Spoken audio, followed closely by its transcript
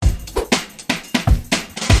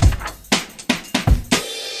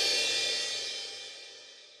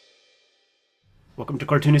Welcome to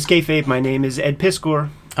Cartoonist Kayfabe. My name is Ed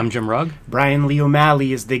Piskor. I'm Jim Rugg. Brian Lee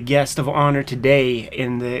O'Malley is the guest of honor today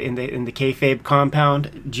in the Kayfabe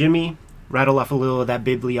compound. Jimmy, rattle off a little of that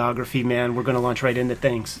bibliography, man. We're going to launch right into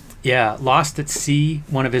things. Yeah, Lost at Sea,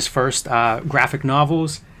 one of his first graphic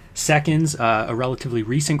novels. Seconds, a relatively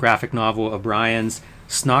recent graphic novel of Brian's.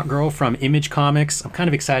 Snot Girl from Image Comics. I'm kind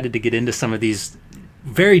of excited to get into some of these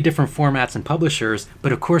very different formats and publishers,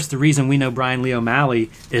 but of course the reason we know Brian Lee O'Malley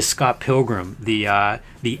is Scott Pilgrim, the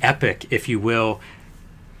epic, if you will.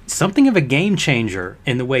 Something of a game changer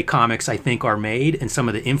in the way comics, I think, are made and some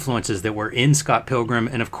of the influences that were in Scott Pilgrim,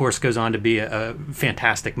 and of course goes on to be a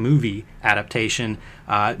fantastic movie adaptation,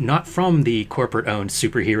 not from the corporate-owned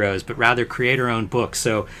superheroes, but rather creator-owned books.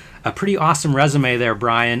 So a pretty awesome resume there,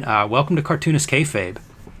 Brian. Welcome to Cartoonist Kayfabe.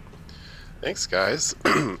 Thanks, guys.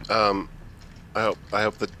 I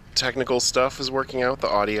hope the technical stuff is working out, the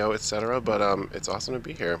audio, etc. But it's awesome to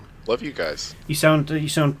be here. Love you guys. You sound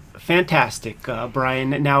fantastic,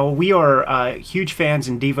 Brian. Now, we are huge fans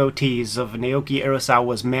and devotees of Naoki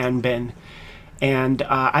Urasawa's Man Ben, and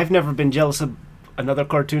I've never been jealous of another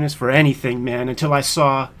cartoonist for anything, man, until I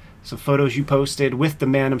saw some photos you posted with the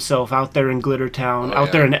man himself out there in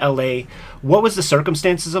Glittertown, there in LA. What was the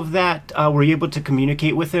circumstances of that? Were you able to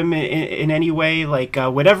communicate with him in any way? Like,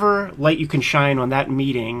 whatever light you can shine on that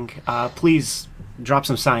meeting, please drop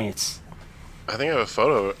some science. I think I have a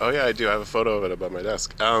photo. Oh, yeah, I do. I have a photo of it above my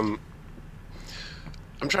desk. I'm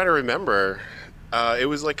trying to remember. It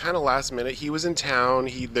was like kind of last minute. He was in town.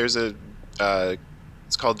 There's a,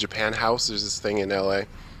 it's called Japan House. There's this thing in LA.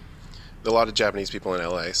 A lot of Japanese people in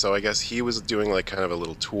LA, so I guess he was doing like kind of a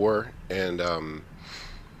little tour, and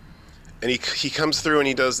he comes through and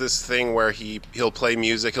he does this thing where he'll play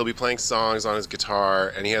music. He'll be playing songs on his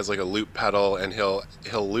guitar, and he has like a loop pedal, and he'll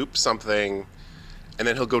loop something, and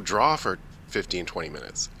then he'll go draw for 15-20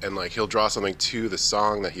 minutes, and like he'll draw something to the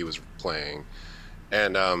song that he was playing,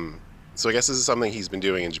 and so I guess this is something he's been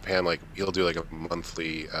doing in Japan. Like he'll do like a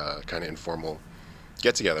monthly kind of informal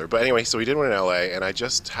get together. But anyway, so we did one in LA, and I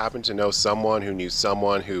just happened to know someone who knew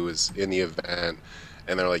someone who was in the event,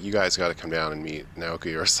 and they're like, you guys got to come down and meet Naoki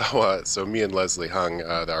Urasawa. So me and Leslie Hung,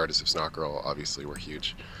 the artist of Snot Girl, obviously were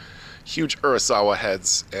huge Urasawa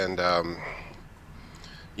heads, and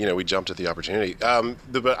we jumped at the opportunity.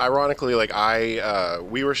 But ironically, like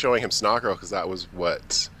we were showing him Snot Girl because that was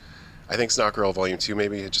what I think Snot Girl Volume 2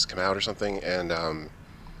 maybe had just come out or something, and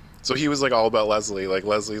so he was like all about Leslie. Like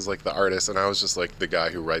Leslie's like the artist, and I was just like the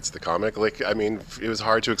guy who writes the comic. Like, I mean, it was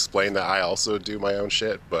hard to explain that I also do my own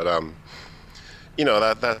shit, but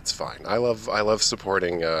that's fine. I love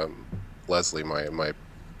supporting Leslie, my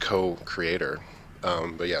co-creator.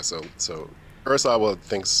 But yeah, so Urasawa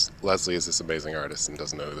thinks Leslie is this amazing artist and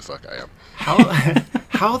doesn't know who the fuck I am.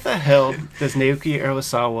 How the hell does Naoki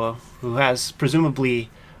Urasawa, who has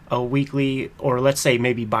presumably a weekly, or let's say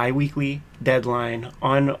maybe bi-weekly deadline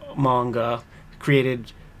on manga,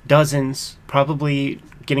 created dozens, probably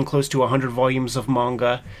getting close to 100 volumes of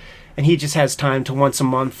manga, and he just has time to once a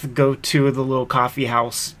month go to the little coffee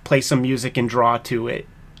house, play some music, and draw to it?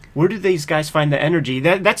 Where do these guys find the energy?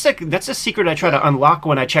 That's a secret I try to unlock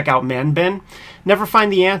when I check out Man Ben. Never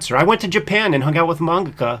find the answer. I went to Japan and hung out with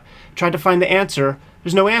mangaka, tried to find the answer.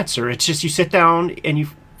 There's no answer. It's just you sit down and you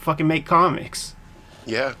fucking make comics.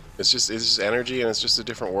 Yeah, it's just energy, and it's just a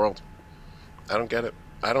different world. I don't get it.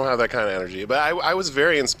 I don't have that kind of energy, but I was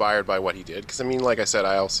very inspired by what he did, because I mean, like I said,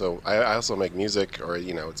 I also make music, or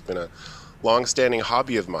it's been a long-standing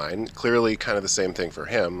hobby of mine. Clearly, kind of the same thing for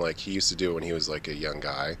him. Like he used to do it when he was like a young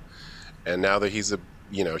guy, and now that he's a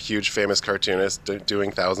huge famous cartoonist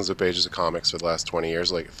doing thousands of pages of comics for the last 20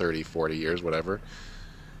 years, like 30, 40 years, whatever.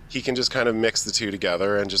 He can just kind of mix the two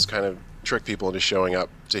together and just kind of trick people into showing up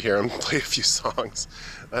to hear him play a few songs.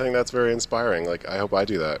 I think that's very inspiring. Like, I hope I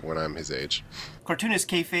do that when I'm his age. Cartoonist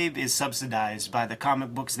Kayfabe is subsidized by the comic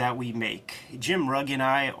books that we make. Jim Rugg and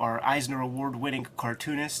I are Eisner Award-winning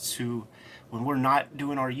cartoonists who, when we're not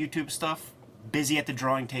doing our YouTube stuff, busy at the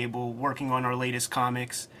drawing table, working on our latest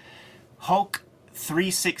comics. Hulk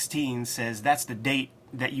 316 says that's the date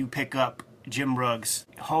that you pick up Jim Rugg's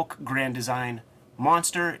Hulk Grand Design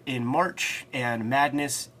Monster in March and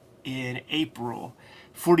Madness in April.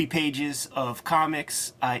 40 pages of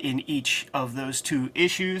comics in each of those two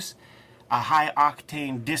issues. A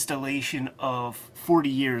high-octane distillation of 40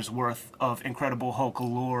 years worth of Incredible Hulk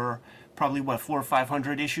lore. Probably, 400 or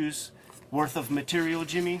 500 issues worth of material,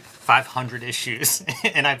 Jimmy? 500 issues.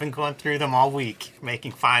 And I've been going through them all week,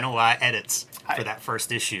 making final edits for that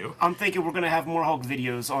first issue. I'm thinking we're going to have more Hulk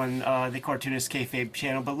videos on the Cartoonist Kayfabe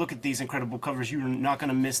channel, but look at these incredible covers. You're not going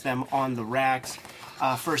to miss them on the racks.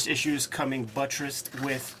 First issue is coming buttressed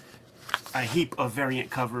with a heap of variant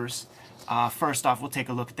covers. First off, we'll take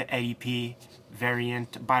a look at the Eddie P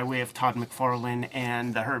variant by way of Todd McFarlane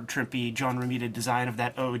and the Herb Trimpe, John Romita design of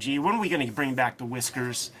that OG. When are we going to bring back the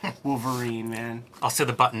Whiskers Wolverine, man? Also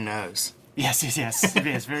the button nose. Yes. It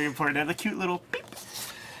is very important. And the cute little beep.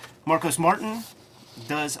 Marcos Martin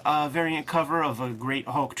does a variant cover of a great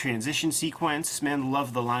Hulk transition sequence. Man,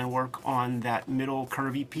 love the line work on that middle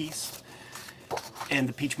curvy piece. And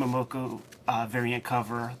the Peach Momoko variant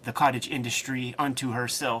cover, the cottage industry unto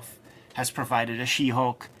herself has provided a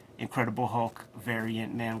She-Hulk, Incredible Hulk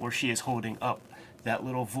variant, man, where she is holding up that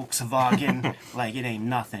little Volkswagen like it ain't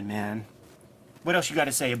nothing, man. What else you got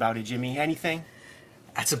to say about it, Jimmy? Anything?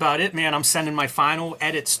 That's about it, man. I'm sending my final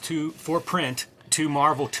edits for print to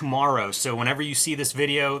Marvel tomorrow. So whenever you see this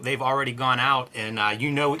video, they've already gone out, and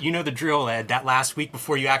you know the drill, Ed. That last week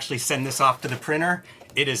before you actually send this off to the printer,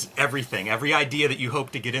 it is everything. Every idea that you hope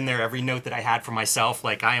to get in there, every note that I had for myself,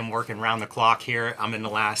 like I am working round the clock here. I'm in the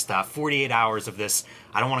last 48 hours of this.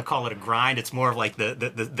 I don't want to call it a grind. It's more of like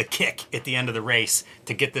the kick at the end of the race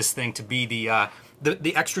to get this thing to be the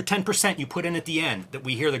extra 10% you put in at the end that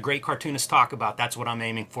we hear the great cartoonists talk about. That's what I'm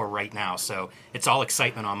aiming for right now. So it's all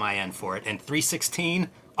excitement on my end for it. And 316,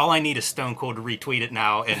 all I need is Stone Cold to retweet it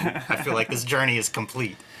now, and I feel like this journey is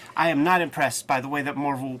complete. I am not impressed by the way that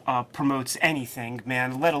Marvel promotes anything,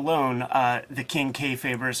 man, let alone the King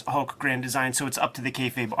Kayfaber's Hulk Grand Design. So it's up to the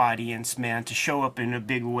Kayfabe audience, man, to show up in a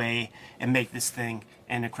big way and make this thing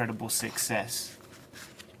an incredible success.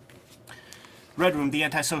 Red Room, the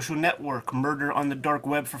Antisocial Network, Murder on the Dark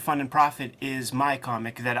Web for Fun and Profit is my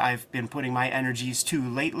comic that I've been putting my energies to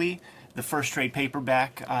lately. The first trade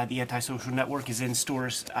paperback, The Antisocial Network, is in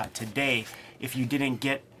stores today. If you didn't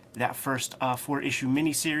get that first 4-issue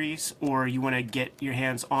miniseries, or you want to get your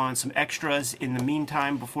hands on some extras in the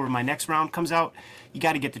meantime before my next round comes out, you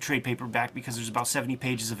got to get the trade paperback because there's about 70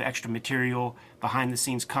 pages of extra material,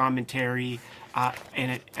 behind-the-scenes commentary,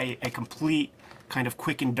 and a complete kind of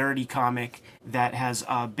quick and dirty comic that has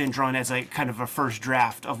been drawn as a kind of a first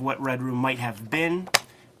draft of what Red Room might have been.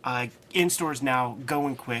 In stores now,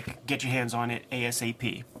 going quick, get your hands on it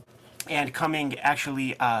ASAP. And coming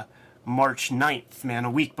actually March 9th, man, a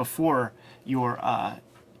week before your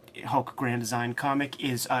Hulk Grand Design comic,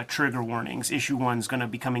 is Trigger Warnings. Issue 1 is going to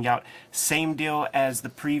be coming out. Same deal as the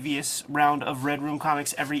previous round of Red Room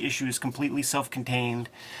comics. Every issue is completely self-contained.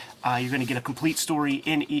 You're going to get a complete story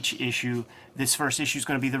in each issue. This first issue is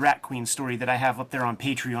going to be the Rat Queen story that I have up there on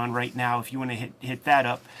Patreon right now, if you want to hit that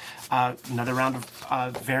up. Another round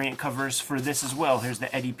of variant covers for this as well. Here's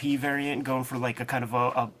the Eddie P variant, going for like a kind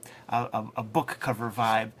of a book cover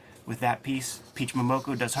vibe with that piece. Peach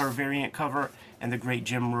Momoko does her variant cover, and the great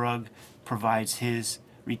Jim Rugg provides his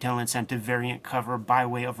retail incentive variant cover by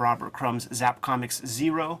way of Robert Crumb's Zap Comics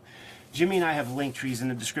Zero. Jimmy and I have link trees in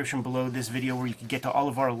the description below this video where you can get to all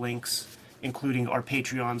of our links, including our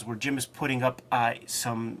Patreons, where Jim is putting up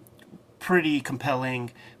some pretty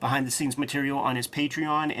compelling behind-the-scenes material on his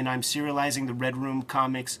Patreon, and I'm serializing the Red Room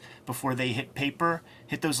comics before they hit paper.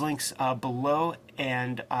 Hit those links below,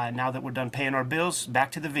 and now that we're done paying our bills,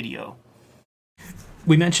 back to the video.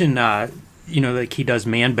 We mentioned, like he does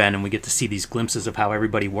Man Ben, and we get to see these glimpses of how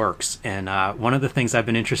everybody works. And one of the things I've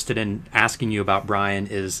been interested in asking you about, Brian,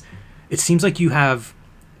 is it seems like you have,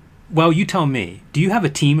 well, you tell me, do you have a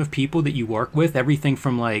team of people that you work with? Everything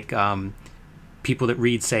from like people that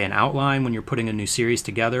read, say, an outline when you're putting a new series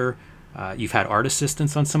together. You've had art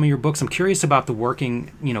assistants on some of your books. I'm curious about the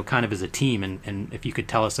working, kind of as a team, and if you could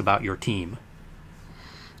tell us about your team.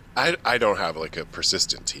 I don't have like a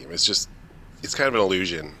persistent team. It's kind of an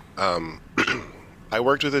illusion. I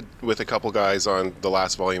worked with a couple guys on the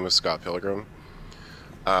last volume of Scott Pilgrim.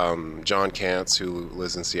 John Kantz, who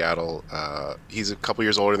lives in Seattle, he's a couple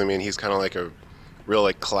years older than me, and he's kind of like a real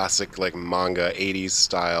like classic like manga 80s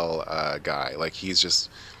style guy. Like he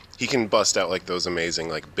can bust out like those amazing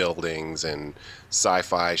like buildings and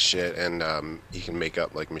sci-fi shit, and he can make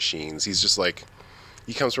up like machines. He's just like,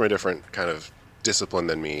 he comes from a different kind of discipline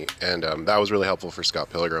than me, and that was really helpful for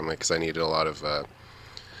Scott Pilgrim, because I needed a lot of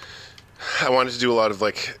I wanted to do a lot of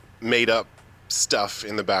like made up stuff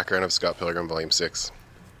in the background of Scott Pilgrim Volume 6.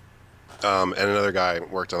 And another guy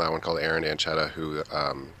worked on that one called Aaron Anchetta,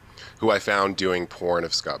 who I found doing porn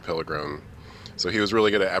of Scott Pilgrim. So he was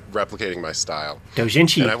really good at replicating my style.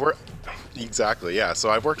 Dojinshi. And exactly, yeah.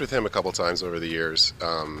 So I've worked with him a couple times over the years.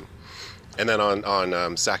 And then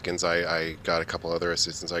on Seconds, I got a couple other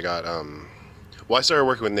assistants. I started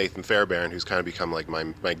working with Nathan Fairbairn, who's kind of become like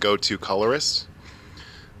my go-to colorist.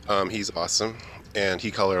 He's awesome. And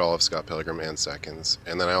he colored all of Scott Pilgrim and Seconds.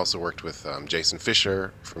 And then I also worked with Jason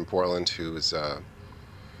Fisher from Portland, who's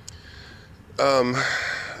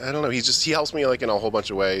I don't know. He helps me like in a whole bunch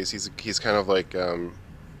of ways. He's kind of like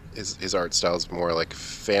his art style is more like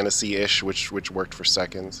fantasy-ish, which worked for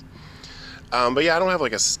Seconds. But yeah, I don't have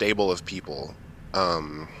like a stable of people.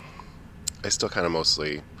 I still kind of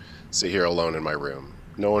mostly sit here alone in my room.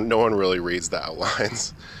 No one really reads the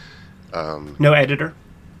outlines. No editor?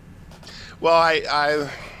 Well,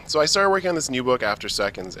 so I started working on this new book after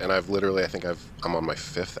Seconds, and I've literally, I'm on my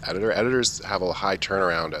 5th editor. Editors have a high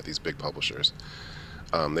turnaround at these big publishers.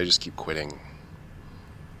 They just keep quitting.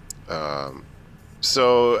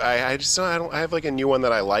 So I just don't. I have like a new one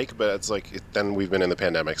that I like, but it's like then we've been in the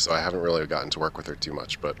pandemic, so I haven't really gotten to work with her too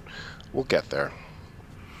much. But we'll get there.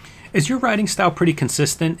 Is your writing style pretty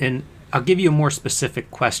consistent? And I'll give you a more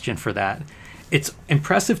specific question for that. It's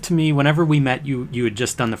impressive to me. Whenever we met, you had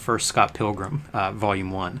just done the first Scott Pilgrim,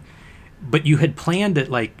 Volume 1, but you had planned it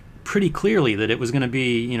like pretty clearly that it was going to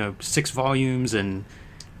be 6 volumes, and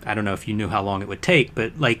I don't know if you knew how long it would take,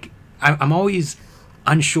 but like I'm always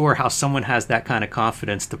unsure how someone has that kind of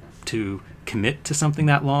confidence to commit to something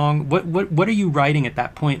that long. What are you writing at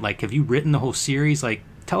that point? Like, have you written the whole series? Like,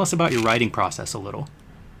 tell us about your writing process a little.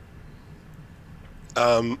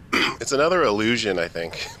 It's another illusion, I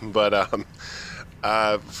think. But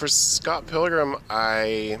for Scott Pilgrim,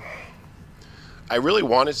 I really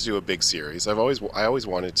wanted to do a big series. I always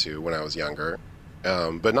wanted to when I was younger,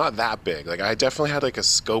 but not that big. Like I definitely had like a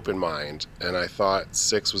scope in mind, and I thought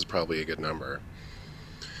 6 was probably a good number.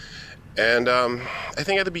 And I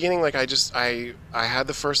think at the beginning, like I had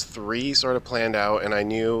the first 3 sort of planned out, and I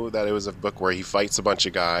knew that it was a book where he fights a bunch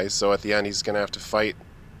of guys. So at the end, he's gonna have to fight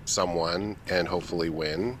someone and hopefully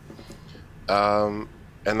win. And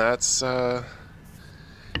that's I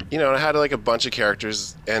had like a bunch of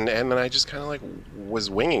characters, and then I just kind of like was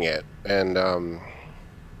winging it, and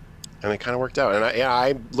it kind of worked out. And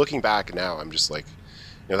I looking back now, I'm just like,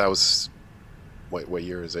 that was what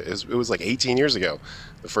year is it? It was like 18 years ago,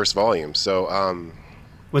 the first volume. So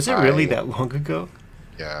was it really that long ago?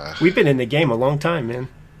 Yeah, we've been in the game a long time, man.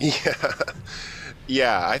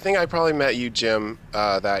 Yeah, I think I probably met you, Jim,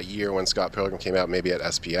 that year when Scott Pilgrim came out, maybe at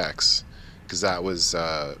SPX, because that was,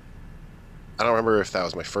 I don't remember if that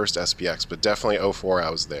was my first SPX, but definitely 04 I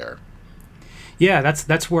was there. Yeah,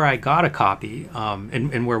 that's where I got a copy,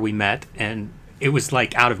 and where we met, and it was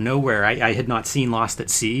like out of nowhere. I had not seen Lost at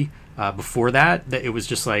Sea before that. It was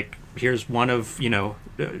just like, here's one of,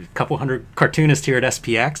 a couple hundred cartoonists here at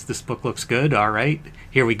SPX. This book looks good. All right,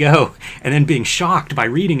 here we go. And then being shocked by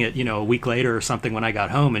reading it, a week later or something when I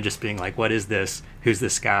got home, and just being like, what is this? Who's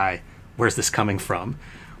this guy? Where's this coming from?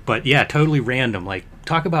 But yeah, totally random. Like,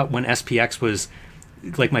 talk about when SPX was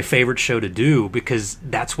like my favorite show to do, because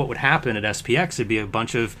that's what would happen at SPX. It'd be a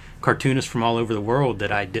bunch of cartoonists from all over the world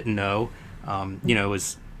that I didn't know. It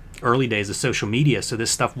was early days of social media, so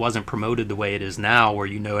this stuff wasn't promoted the way it is now, where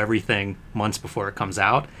everything months before it comes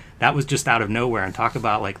out. That was just out of nowhere, and talk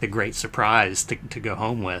about like the great surprise to go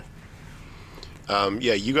home with.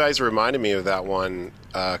 Yeah, you guys reminded me of that one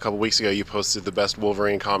a couple weeks ago. You posted the best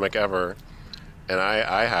Wolverine comic ever, and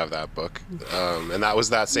I have that book, and that was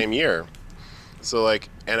that same year. So like,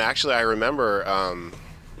 and actually I remember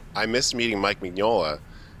I missed meeting Mike Mignola.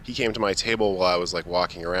 He came to my table while I was like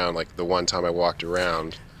walking around, like the one time I walked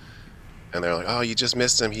around. And they're like, oh, you just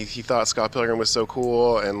missed him. He thought Scott Pilgrim was so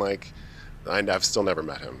cool. And like, I've still never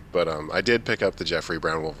met him. But I did pick up the Jeffrey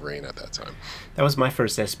Brown Wolverine at that time. That was my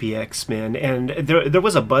first SPX, man. And there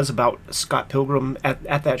was a buzz about Scott Pilgrim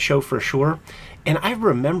at that show for sure. And I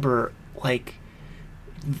remember like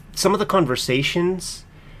some of the conversations.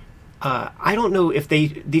 I don't know if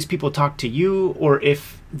these people talked to you or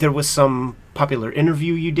if there was some popular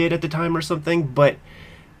interview you did at the time or something. But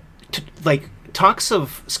talks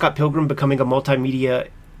of Scott Pilgrim becoming a multimedia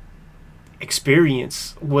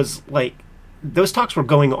experience was like, those talks were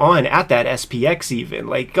going on at that SPX even.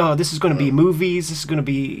 Like, oh, this is going to be movies. This is going to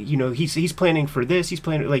be, he's planning for this. He's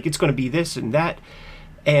planning, like, it's going to be this and that.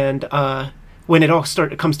 And when it all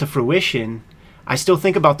comes to fruition, I still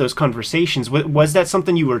think about those conversations. Was that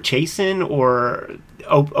something you were chasing or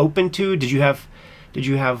open to? Did you have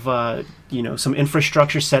some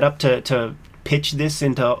infrastructure set up to pitch this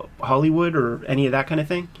into Hollywood or any of that kind of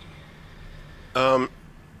thing?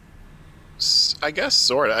 I guess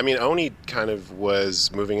sort of. I mean, Oni kind of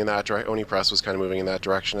was moving in that direction. Oni Press was kind of moving in that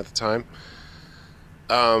direction at the time.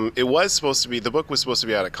 The book was supposed to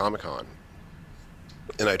be out at Comic-Con,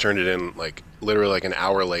 and I turned it in like literally like an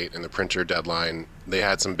hour late in the printer deadline. They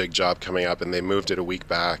had some big job coming up, and they moved it a week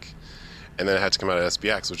back. And then it had to come out at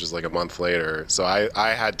SPX, which is like a month later. So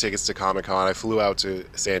I had tickets to Comic-Con. I flew out to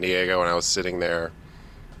San Diego, and I was sitting there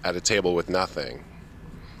at a table with nothing.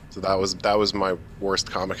 So that was my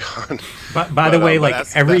worst Comic-Con. But by the way, like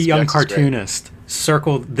every young SPX is great. cartoonist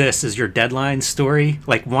circled this as your deadline story,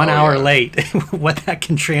 like 1 Oh, hour yeah. late, what that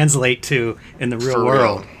can translate to in the real For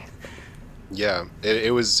world. real. Yeah,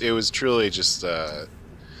 it was truly just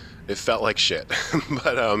it felt like shit.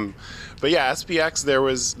 But yeah,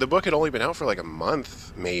 SPX, the book had only been out for like a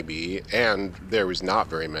month maybe, and there was not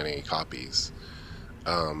very many copies.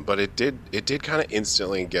 But it did kind of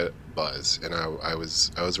instantly get buzz, and I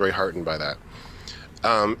was very heartened by that.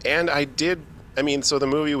 And I mean, so the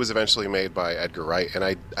movie was eventually made by Edgar Wright, and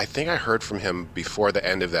I think I heard from him before the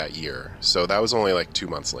end of that year. So that was only like 2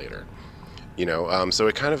 months later. So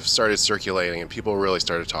it kind of started circulating, and people really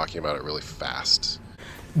started talking about it really fast.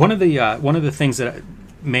 One of the things that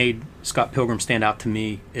made Scott Pilgrim stand out to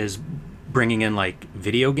me is bringing in like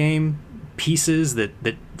video game pieces that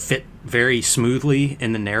fit very smoothly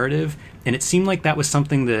in the narrative, and it seemed like that was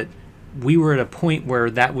something that we were at a point where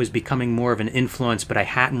that was becoming more of an influence, but I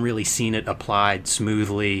hadn't really seen it applied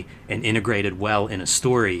smoothly and integrated well in a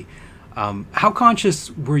story. How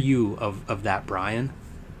conscious were you of that, Brian?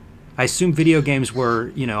 I assume video games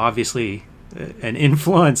were, obviously an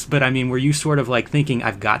influence, but I mean, were you sort of like thinking,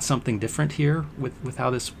 I've got something different here with how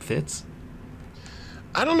this fits?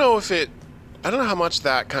 I don't know how much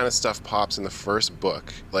that kind of stuff pops in the first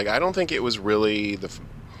book. Like, I don't think it was really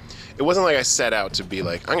it wasn't like I set out to be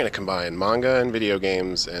like, I'm going to combine manga and video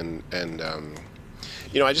games, and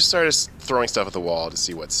I just started throwing stuff at the wall to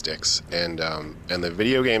see what sticks, and the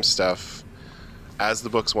video game stuff, as the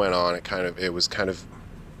books went on,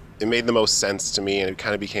 it made the most sense to me, and it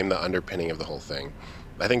kind of became the underpinning of the whole thing.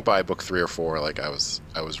 I think by book 3 or 4, like I was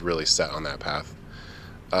really set on that path.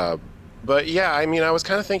 But yeah, I mean, I was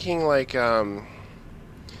kind of thinking like,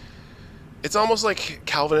 it's almost like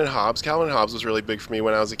Calvin and Hobbes. Calvin and Hobbes was really big for me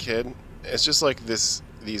when I was a kid. It's just like these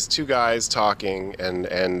two guys talking,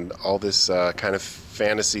 and all this kind of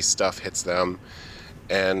fantasy stuff hits them,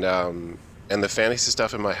 and the fantasy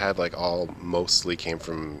stuff in my head like all mostly came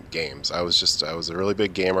from games. I was a really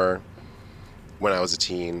big gamer when I was a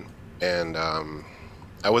teen, and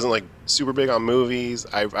I wasn't like super big on movies.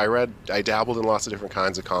 I dabbled in lots of different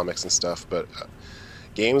kinds of comics and stuff, but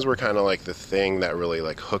games were kind of like the thing that really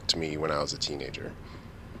like hooked me when I was a teenager.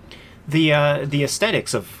 The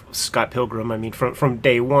aesthetics of Scott Pilgrim, I mean, from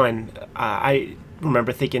day one, I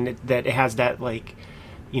remember thinking that it has that like,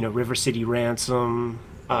 River City Ransom,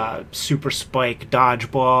 Super Spike,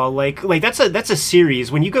 Dodgeball, like that's a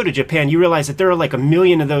series. When you go to Japan, you realize that there are like a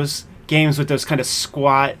million of those games with those kind of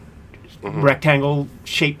squat, rectangle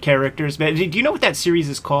shaped characters. But do you know what that series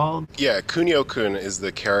is called? Yeah, Kunio-kun is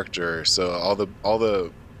the character. So all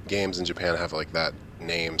the games in Japan have like that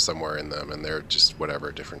name somewhere in them, and they're just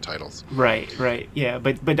whatever different titles. Right. Yeah,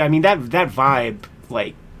 but I mean that vibe,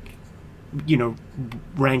 like,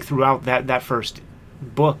 rang throughout that first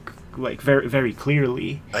book, like very very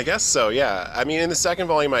clearly. I guess so, yeah. I mean, in the second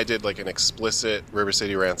volume, I did like an explicit River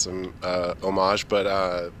City Ransom homage,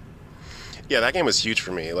 but yeah, that game was huge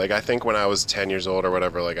for me. Like, I think when I was 10 years old or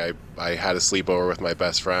whatever, like I had a sleepover with my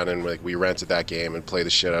best friend, and like we rented that game and played the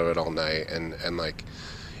shit out of it all night, and like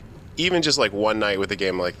even just like one night with a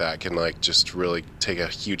game like that can like just really take a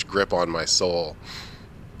huge grip on my soul.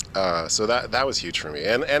 So that was huge for me,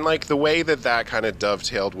 and like the way that kind of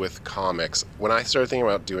dovetailed with comics. When I started thinking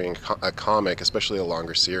about doing a comic, especially a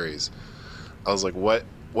longer series, I was like, what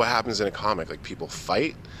happens in a comic? Like, people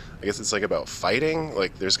fight? I guess it's like about fighting.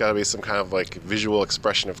 Like, there's got to be some kind of like visual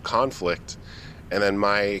expression of conflict. And then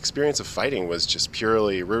my experience of fighting was just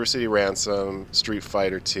purely River City Ransom, Street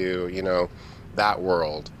Fighter 2, that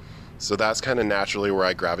world. So that's kind of naturally where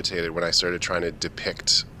I gravitated when I started trying to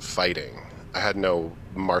depict fighting. I had no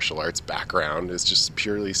martial arts background. It's just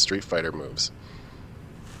purely Street Fighter moves.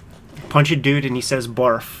 Punch a dude and he says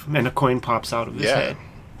barf, and a coin pops out of his head.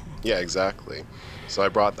 Yeah, exactly. So I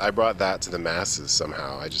brought that to the masses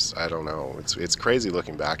somehow. I don't know. It's crazy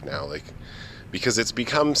looking back now, like, because it's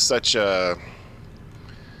become such a.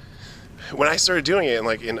 When I started doing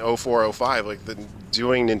it in 04, 05, like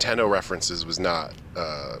doing Nintendo references was not.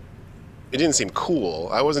 It didn't seem cool.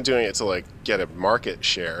 I wasn't doing it to like get a market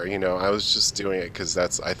share. I was just doing it because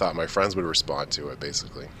I thought my friends would respond to it,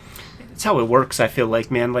 basically. It's how it works, I feel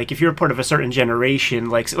like, man. Like, if you're a part of a certain generation,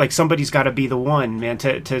 like somebody's got to be the one, man,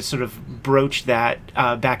 to sort of broach that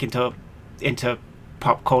back into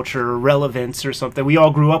pop culture relevance or something. We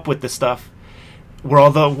all grew up with the stuff. We're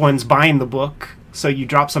all the ones buying the book, so you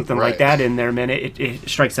drop something like that in there, man, it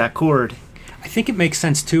strikes that chord. I think it makes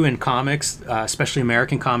sense too in comics, especially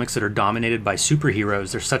American comics that are dominated by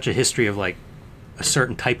superheroes. There's such a history of like a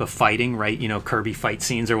certain type of fighting, right? You know, Kirby fight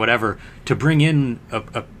scenes or whatever, to bring in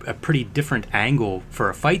a pretty different angle for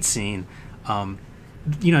a fight scene.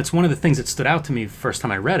 You know, it's one of the things that stood out to me the first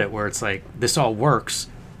time I read it, where it's like, this all works.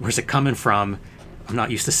 Where's it coming from? I'm not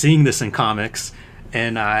used to seeing this in comics.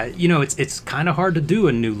 And, you know, it's kind of hard to do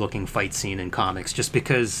a new looking fight scene in comics just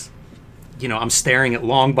because, you know, I'm staring at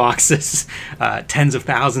long boxes, tens of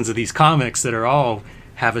thousands of these comics that are all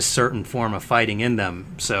have a certain form of fighting in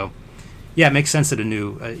them. So, yeah, it makes sense that a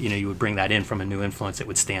new, you know, you would bring that in from a new influence. It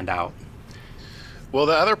would stand out. Well,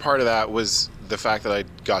 the other part of that was the fact that I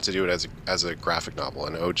got to do it as a graphic novel,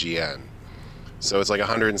 an OGN. So it's like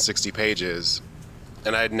 160 pages,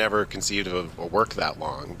 and I had never conceived of a work that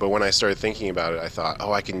long. But when I started thinking about it, I thought,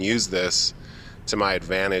 oh, I can use this to my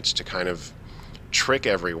advantage to kind of trick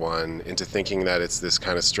everyone into thinking that it's this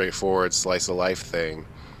kind of straightforward slice of life thing.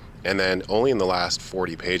 And then only in the last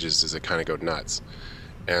 40 pages does it kind of go nuts.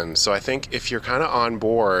 And so I think if you're kind of on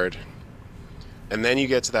board, and then you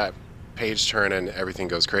get to that page turn and everything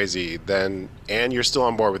goes crazy, then, and you're still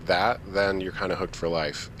on board with that, then you're kind of hooked for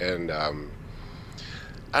life. And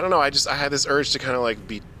I don't know, I had this urge to kind of like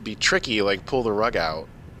be tricky, like pull the rug out.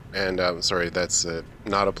 And sorry, that's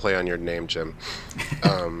not a play on your name, Jim.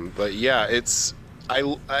 But yeah, it's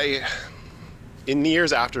I in the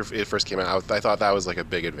years after it first came out, I thought that was like a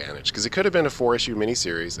big advantage, because it could have been a 4-issue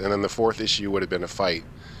miniseries, and then the 4th issue would have been a fight,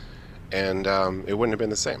 and it wouldn't have been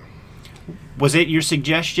the same. Was it your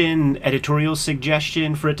suggestion, editorial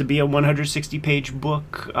suggestion, for it to be a 160-page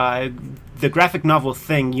book? The graphic novel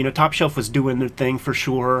thing, you know, Top Shelf was doing their thing for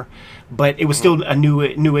sure, but it was still a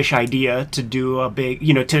newish idea to do a big,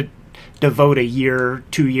 you know, to devote a year,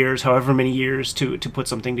 2 years, however many years to put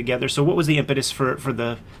something together. So what was the impetus for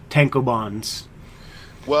the Tankobons?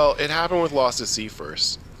 Well, it happened with Lost at Sea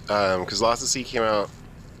first, because Lost at Sea came out.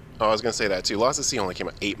 Oh, I was going to say that too. Lost at Sea only came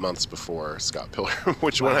out 8 months before Scott Pilgrim,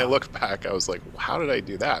 which when I look back, I was like, how did I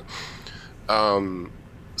do that?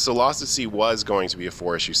 So Lost at Sea was going to be a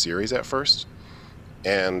 4-issue series at first,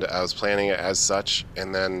 and I was planning it as such,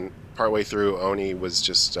 and then partway through, Oni was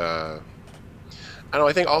just, I don't know,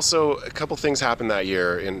 I think also a couple things happened that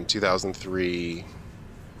year in 2003.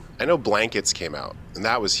 I know Blankets came out, and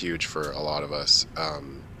that was huge for a lot of us.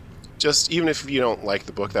 Just even if you don't like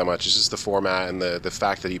the book that much, it's just the format and the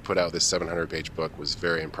fact that he put out this 700-page book was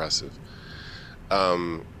very impressive.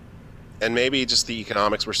 And maybe just the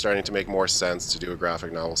economics were starting to make more sense to do a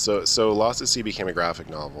graphic novel. So Lost at Sea became a graphic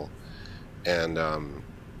novel, and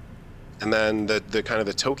then the kind of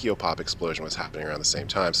the Tokyo Pop explosion was happening around the same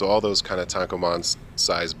time. So all those kind of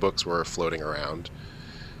Tankobon-sized books were floating around,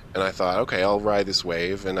 and I thought, okay, I'll ride this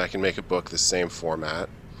wave, and I can make a book the same format.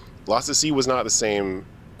 Lost at Sea was not the same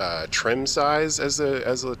trim size as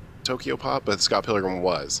a Tokyo Pop, but Scott Pilgrim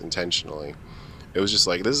was intentionally. It was just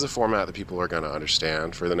like, this is a format that people are going to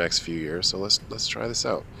understand for the next few years, so let's try this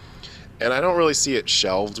out. And I don't really see it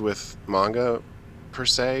shelved with manga per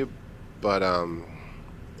se, but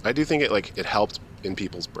I do think it helped in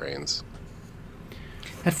people's brains.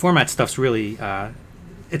 That format stuff's really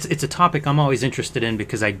it's a topic I'm always interested in,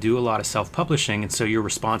 because I do a lot of self-publishing, and so you're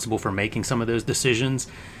responsible for making some of those decisions.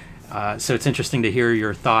 So it's interesting to hear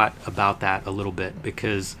your thought about that a little bit,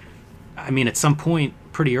 because, I mean, at some point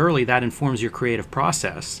pretty early, that informs your creative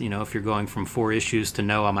process. You know, if you're going from 4 issues to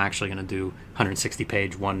no, I'm actually going to do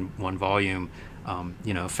 160-page, one volume,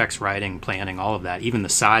 you know, effects writing, planning, all of that. Even the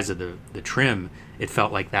size of the trim, it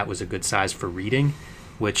felt like that was a good size for reading,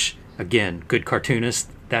 which, again, good cartoonist,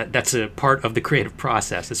 that's a part of the creative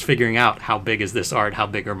process, is figuring out how big is this art, how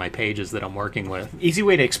big are my pages that I'm working with. Easy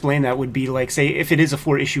way to explain that would be like, say, if it is a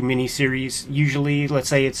 4-issue miniseries, usually, let's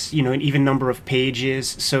say it's, you know, an even number of pages,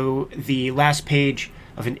 so the last page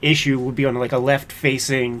of an issue would be on like a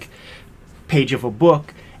left-facing page of a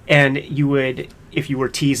book, and you would, if you were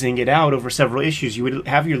teasing it out over several issues, you would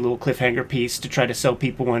have your little cliffhanger piece to try to sell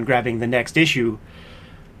people on grabbing the next issue.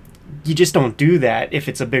 You just don't do that if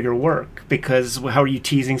it's a bigger work, because how are you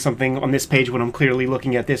teasing something on this page when I'm clearly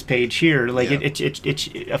looking at this page here? Like, yeah.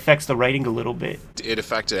 It affects the writing a little bit. It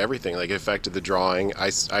affected everything. Like, it affected the drawing. I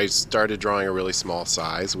started drawing a really small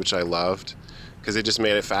size, which I loved, because it just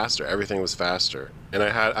made it faster. Everything was faster. And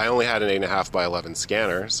I only had an 8.5 by 11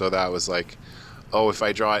 scanner, so that was like, oh, if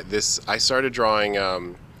I draw it this... I started drawing,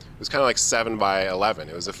 it was kind of like 7 by 11.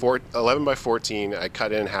 It was a 11 by 14. I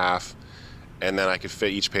cut it in half, and then I could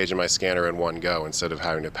fit each page in my scanner in one go instead of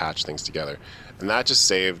having to patch things together. And that just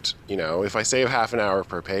saved, you know, if I save half an hour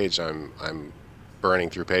per page, I'm burning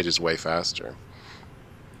through pages way faster.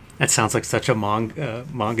 That sounds like such a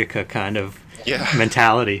mangaka kind of Yeah.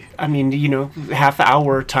 mentality. I mean, half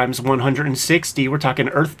hour times 160, we're talking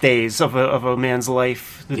Earth days of a man's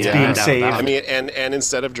life that's Yeah, being no doubt saved. about I mean, and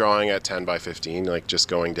instead of drawing at 10 by 15, like just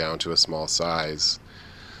going down to a small size,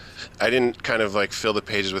 I didn't kind of like fill the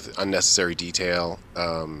pages with unnecessary detail.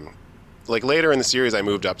 Like later in the series, I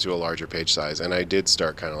moved up to a larger page size, and I did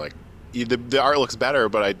start kind of like the art looks better,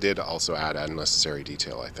 but I did also add unnecessary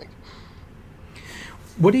detail, I think.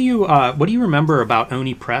 What do you remember about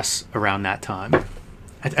Oni Press around that time?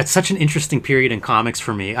 It's such an interesting period in comics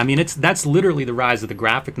for me. I mean, that's literally the rise of the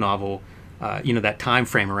graphic novel. That time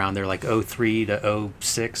frame around there, like 03 to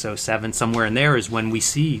 06, 07, somewhere in there is when we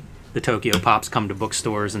see the Tokyo Pops come to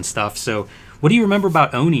bookstores and stuff. So, what do you remember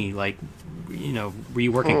about Oni? Like, were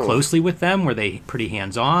you working closely with them? Were they pretty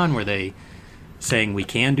hands-on? Were they saying we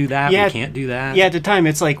can do that, we can't do that? Yeah, at the time,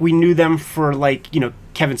 it's like we knew them for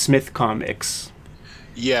Kevin Smith comics.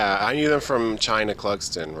 Yeah, I knew them from China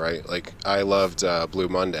Clugston, right? Like, I loved Blue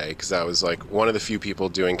Monday because that was like one of the few people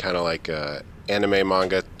doing kind of like a anime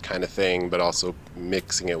manga kind of thing, but also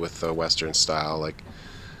mixing it with the Western style. Like,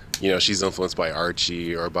 she's influenced by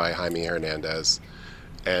Archie or by Jaime Hernandez,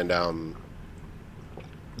 and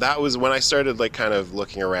that was when I started like kind of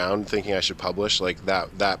looking around, thinking I should publish. Like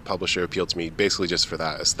that publisher appealed to me basically just for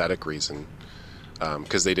that aesthetic reason,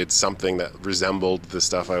 because they did something that resembled the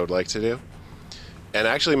stuff I would like to do. And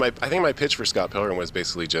actually, I think my pitch for Scott Pilgrim was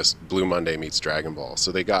basically just Blue Monday meets Dragon Ball,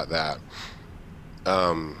 so they got that.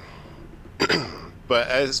 But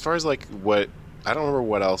as far as like I don't remember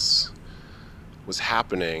what else was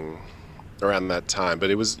happening around that time, but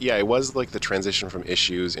it was like the transition from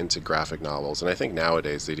issues into graphic novels, and I think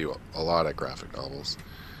nowadays they do a lot of graphic novels.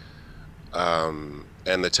 And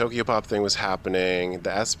the Tokyo Pop thing was happening, the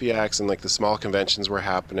SPX and like the small conventions were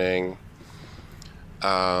happening.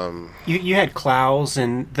 You had Klaus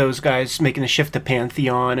and those guys making the shift to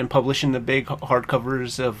Pantheon and publishing the big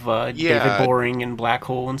hardcovers of David Boring and Black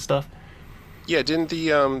Hole and stuff. Yeah, didn't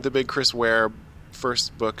the big Chris Ware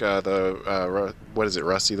first book, what is it,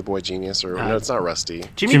 Rusty the Boy Genius, or no, it's not Rusty.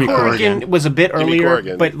 Jimmy Corrigan was a bit earlier,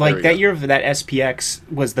 Corrigan, but like that year of that SPX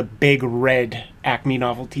was the big red Acme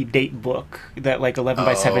novelty date book, that like 11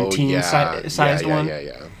 by 17 sized one.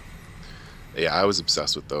 Yeah, I was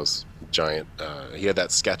obsessed with those giant. He had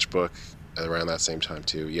that sketchbook around that same time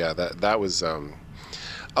too. Yeah, that was. Kind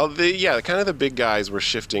of the big guys were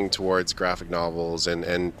shifting towards graphic novels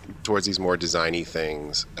and towards these more designy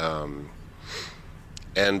things.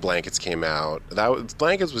 And Blankets came out.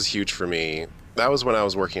 Blankets was huge for me. That was when I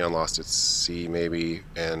was working on Lost at Sea, maybe,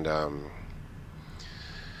 and I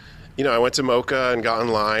went to MoCA and got in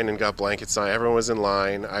line and got Blankets signed. Everyone was in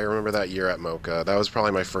line. I remember that year at MoCA. That was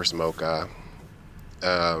probably my first MoCA.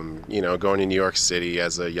 Going to New York City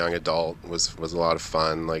as a young adult was a lot of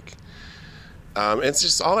fun. Like, it's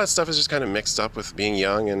just all that stuff is just kind of mixed up with being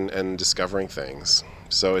young and discovering things.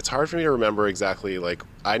 So it's hard for me to remember exactly. Like,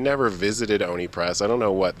 I never visited Oni Press. I don't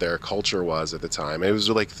know what their culture was at the time. It was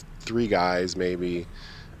like 3 guys maybe.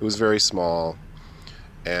 It was very small,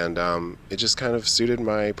 and it just kind of suited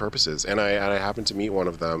my purposes. And I happened to meet one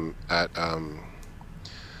of them at.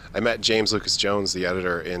 I met James Lucas Jones, the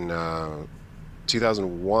editor, in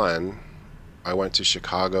 2001. I went to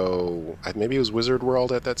Chicago. Maybe it was Wizard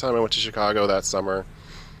World at that time. I went to Chicago that summer,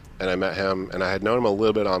 and I met him. And I had known him a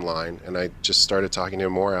little bit online, and I just started talking to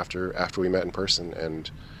him more after we met in person,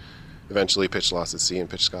 and eventually pitched Lost at Sea and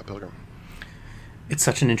pitched Scott Pilgrim. It's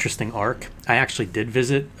such an interesting arc. I actually did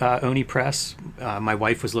visit Oni Press. My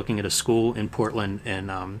wife was looking at a school in Portland,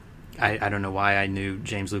 and I don't know why I knew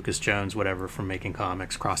James Lucas Jones, whatever, from making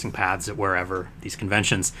comics, crossing paths at wherever, these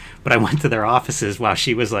conventions. But I went to their offices while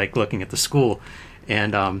she was like looking at the school.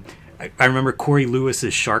 And I remember Corey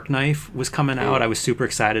Lewis's Shark Knife was coming out. I was super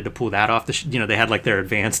excited to pull that off. They had like their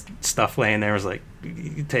advanced stuff laying there. It was like,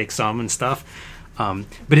 you take some and stuff.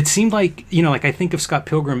 But it seemed like, like I think of Scott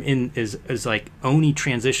Pilgrim as like Oni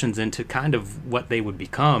transitions into kind of what they would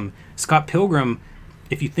become. Scott Pilgrim,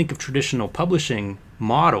 if you think of traditional publishing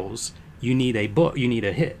models, you need a book, you need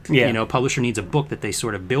a hit. Yeah. Publisher needs a book that they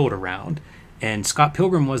sort of build around. And Scott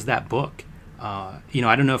Pilgrim was that book. I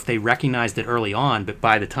don't know if they recognized it early on, but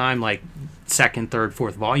by the time like 2nd, 3rd,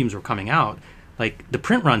 4th volumes were coming out, like the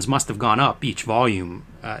print runs must have gone up each volume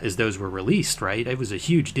as those were released, right? It was a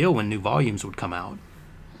huge deal when new volumes would come out.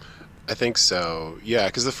 I think so. Yeah,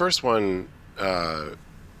 because the first one,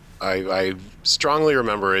 I strongly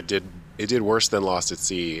remember it did worse than Lost at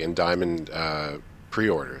Sea in Diamond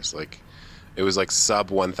pre-orders. Like, it was like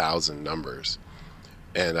sub 1,000 numbers,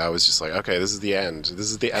 and I was just like, okay, this is the end.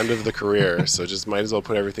 This is the end of the career. So just might as well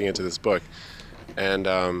put everything into this book. And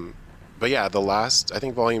but yeah, the last, I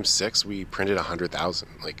think volume 6, we printed 100,000.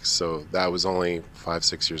 Like, so that was only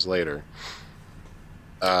 5-6 years later.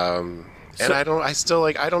 And I still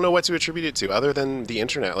like, I don't know what to attribute it to other than the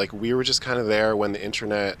internet. Like, we were just kind of there when the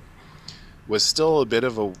internet was still a bit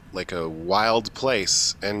of a wild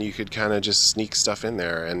place, and you could kind of just sneak stuff in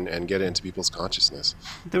there and get it into people's consciousness.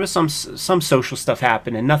 There was some social stuff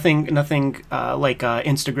happening. Nothing like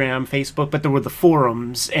Instagram, Facebook, but there were the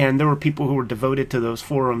forums, and there were people who were devoted to those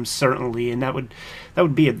forums, certainly, and that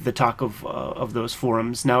would be the talk of those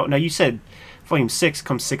forums. Now you said Volume 6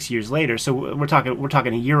 comes 6 years later, so we're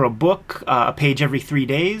talking a year a book, a page every 3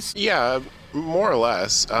 days. Yeah, more or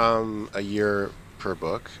less, a year per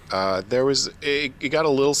book. It got a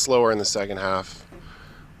little slower in the second half,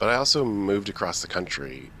 but I also moved across the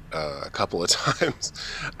country a couple of times.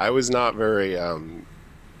 I was not very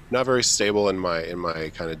stable in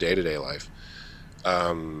my kind of day-to-day life.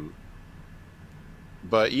 But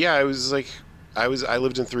yeah, it was like I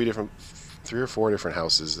lived in 3 or 4 different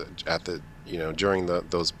houses at the during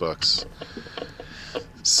those books.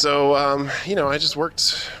 So, I just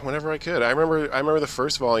worked whenever I could. I remember the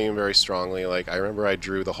first volume very strongly. Like, I remember I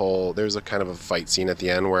drew there's a kind of a fight scene at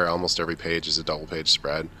the end where almost every page is a double page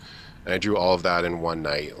spread. And I drew all of that in one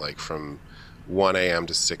night, like from 1 a.m.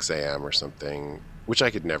 to 6 a.m. or something, which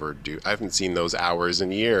I could never do. I haven't seen those hours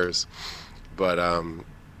in years. But,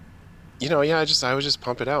 yeah, I would just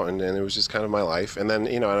pump it out, and it was just kind of my life. And then,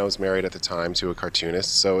 and I was married at the time to a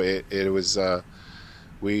cartoonist, so it was...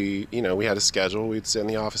 we had a schedule. We'd sit in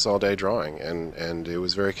the office all day drawing, and it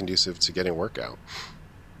was very conducive to getting work out.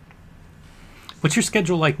 What's your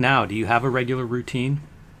schedule like now? Do you have a regular routine?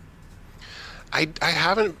 I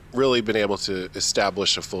haven't really been able to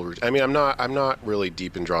establish a full routine. I mean, I'm not really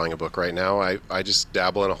deep in drawing a book right now. I just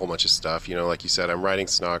dabble in a whole bunch of stuff. Like you said, I'm writing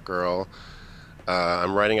Snot Girl.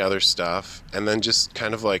 I'm writing other stuff, and then just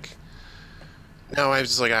kind of like... Now I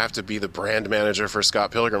have to be the brand manager for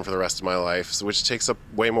Scott Pilgrim for the rest of my life, which takes up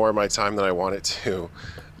way more of my time than I want it to,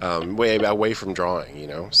 way away from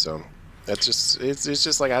drawing, So that's it's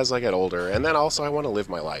just like as I get older, and then also I want to live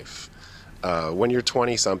my life. When you're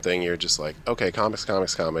 20 something, you're just like, okay, comics.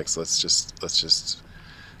 Let's just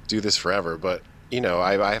do this forever. But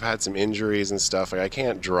I've had some injuries and stuff. Like, I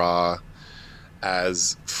can't draw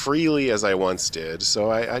as freely as I once did,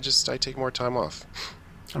 so I take more time off.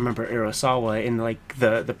 I remember Urasawa in like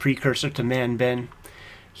the precursor to Man Ben.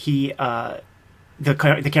 He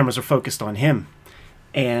the cameras are focused on him,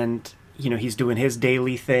 and he's doing his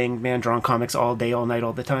daily thing, man, drawing comics all day, all night,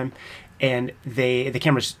 all the time, and the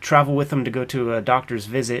cameras travel with him to go to a doctor's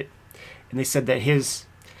visit, and they said that let's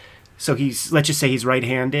just say he's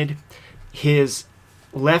right-handed, his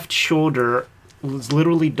left shoulder was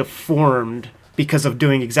literally deformed because of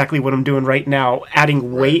doing exactly what I'm doing right now,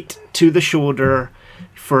 adding weight to the shoulder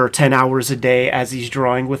for 10 hours a day as he's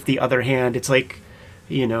drawing with the other hand. It's like,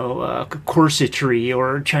 corsetry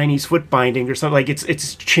or Chinese foot binding or something. Like,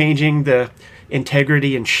 it's changing the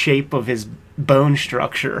integrity and shape of his bone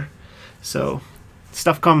structure. So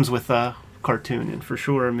stuff comes with cartooning for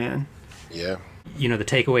sure, man. Yeah. The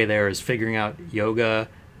takeaway there is figuring out yoga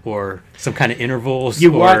or some kind of intervals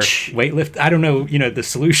you or watch weightlift. I don't know, the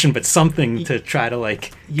solution, but something to try to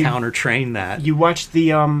counter train that. You watch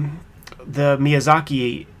the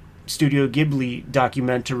Miyazaki Studio Ghibli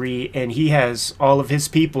documentary, and he has all of his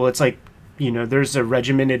people. It's like, there's a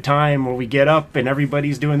regimented time where we get up and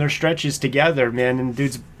everybody's doing their stretches together, man. And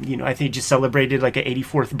dude's, I think he just celebrated like an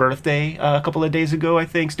 84th birthday a couple of days ago, I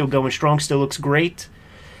think. Still going strong, still looks great.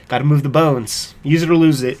 Got to move the bones. Use it or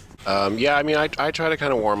lose it. Yeah, I mean, I try to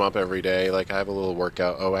kind of warm up every day. Like, I have a little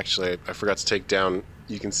workout. Oh, actually, I forgot to take down,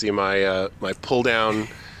 you can see my my pull down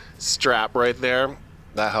strap right there.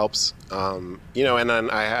 That helps. And then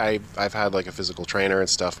I've had like a physical trainer and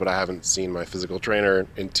stuff, but I haven't seen my physical trainer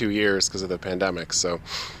in 2 years because of the pandemic. So,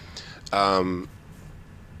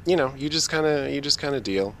 you just kind of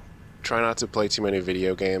deal. Try not to play too many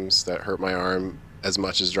video games that hurt my arm as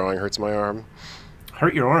much as drawing hurts my arm.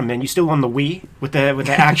 Hurt your arm, man. You still on the Wii with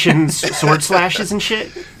the action sword slashes and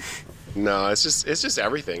shit? No, it's just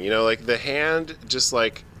everything. Like the hand, just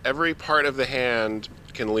like every part of the hand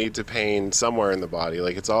can lead to pain somewhere in the body.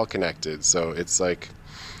 Like, it's all connected. So it's like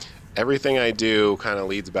everything I do kind of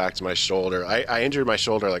leads back to my shoulder. I injured my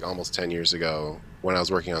shoulder like almost 10 years ago when I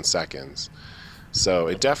was working on Seconds. So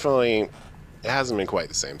it hasn't been quite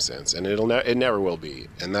the same since, and it never will be.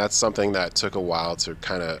 And that's something that took a while to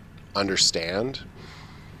kind of understand.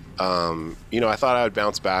 I thought I would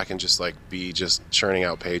bounce back and just be churning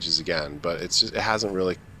out pages again, but it hasn't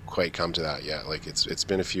really quite come to that yet. Like, it's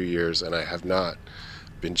been a few years and I have not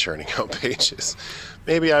been churning out pages.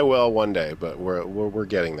 Maybe I will one day, but we're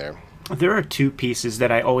getting there. There are two pieces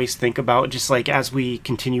that I always think about, just like as we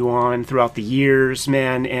continue on throughout the years,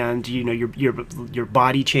 man, and you know your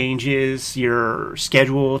body changes, your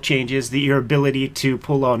schedule changes, your ability to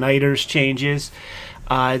pull all nighters changes.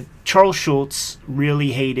 Charles Schultz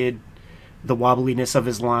really hated the wobbliness of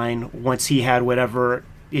his line once he had whatever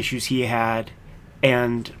issues he had,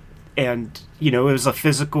 and you know, it was a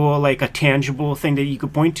physical, like a tangible thing that you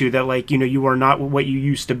could point to, that like, you know, you are not what you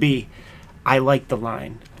used to be. I like the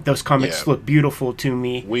line. Those comics look beautiful to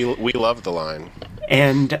me. We love the line.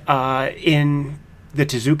 And in the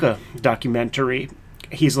Tezuka documentary,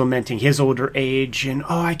 he's lamenting his older age and,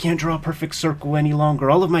 oh, I can't draw a perfect circle any longer.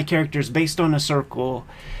 All of my characters based on a circle.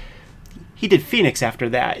 He did Phoenix after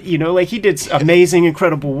that, you know, like he did amazing,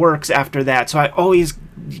 incredible works after that. So I always,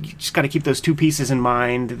 you just got to keep those two pieces in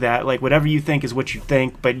mind, that like whatever you think is what you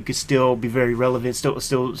think, but you could still be very relevant, still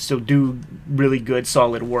do really good,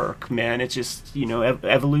 solid work, man. It's just, you know,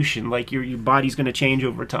 evolution. Like your body's going to change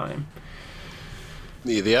over time.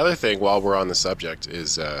 The other thing, while we're on the subject,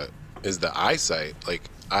 is the eyesight. Like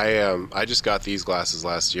I just got these glasses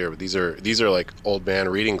last year, but these are like old man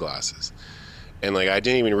reading glasses. And like I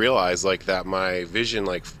didn't even realize like that my vision,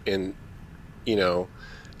 like in, you know,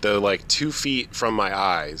 the like 2 feet from my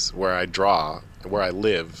eyes where I draw, where I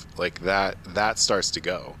live, like that starts to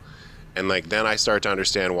go. And like then I start to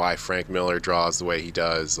understand why Frank Miller draws the way he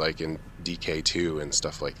does, like in DK2 and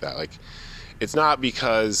stuff like that. Like it's not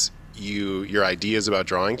because your ideas about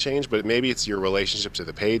drawing change, but maybe it's your relationship to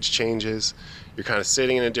the page changes. You're kind of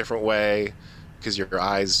sitting in a different way because your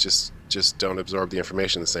eyes just don't absorb the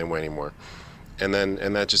information the same way anymore. And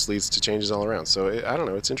that just leads to changes all around. So I don't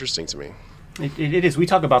know. It's interesting to me. It is. We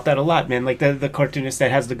talk about that a lot, man. Like the cartoonist that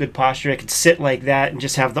has the good posture, it could sit like that and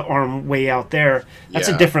just have the arm way out there. That's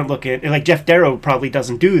a different look at. Like Jeff Darrow probably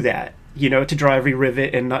doesn't do that. You know, to draw every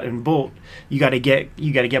rivet and nut and bolt, you got to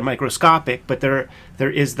get microscopic. But there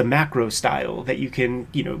is the macro style that you can,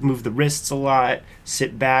 you know, move the wrists a lot,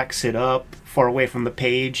 sit back, sit up, far away from the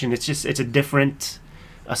page, and it's a different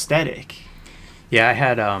aesthetic. Yeah, I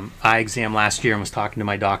had eye exam last year and was talking to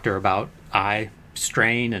my doctor about eye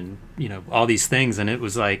strain and, you know, all these things. And it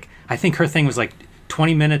was like, I think her thing was like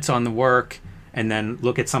 20 minutes on the work and then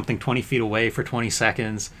look at something 20 feet away for 20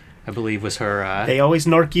 seconds, I believe was her. They always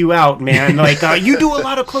narc you out, man. Like, you do a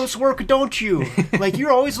lot of close work, don't you? Like,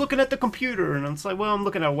 you're always looking at the computer. And it's like, well, I'm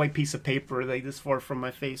looking at a white piece of paper like this far from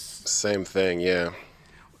my face. Same thing, yeah.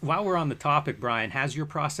 While we're on the topic, Brian, has your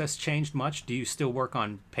process changed much? Do you still work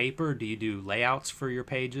on paper? Do you do layouts for your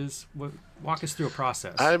pages? Walk us through a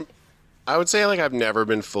process. I would say like I've never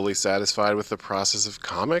been fully satisfied with the process of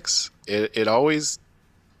comics. It always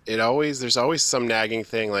there's always some nagging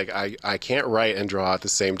thing. Like I can't write and draw at the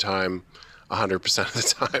same time 100% of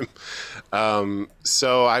the time.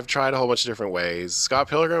 So I've tried a whole bunch of different ways. Scott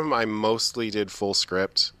Pilgrim, I mostly did full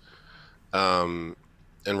script.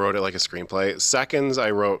 And wrote it like a screenplay. Seconds,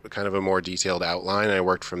 I wrote kind of a more detailed outline. I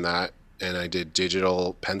worked from that, and I did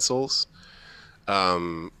digital pencils,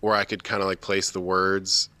 where I could kind of like place the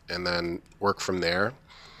words and then work from there.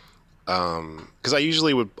 Because I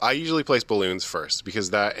usually place balloons first,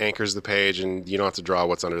 because that anchors the page, and you don't have to draw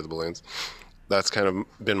what's under the balloons. That's kind of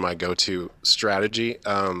been my go-to strategy.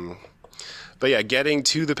 But yeah, getting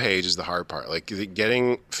to the page is the hard part. Like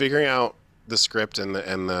figuring out the script and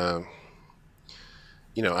the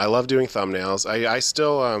you know, I love doing thumbnails. I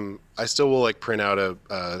still will like print out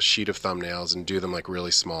a sheet of thumbnails and do them like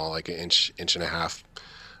really small, like an inch and a half,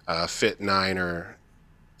 fit 9 or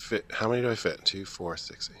fit. How many do I fit? 2, 4,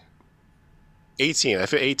 6, 18. I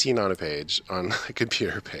fit 18 on a page, on a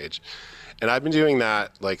computer page. And I've been doing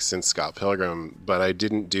that like since Scott Pilgrim, but I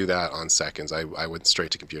didn't do that on Seconds. I went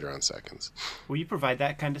straight to computer on Seconds. Will you provide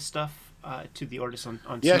that kind of stuff to the artists on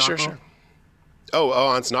Yeah, Snot sure, Girl? sure. Oh,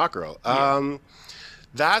 on Snot Girl. Yeah.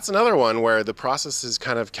 That's another one where the process has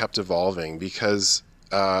kind of kept evolving, because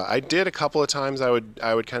I did a couple of times I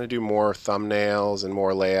would kind of do more thumbnails and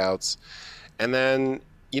more layouts, and then,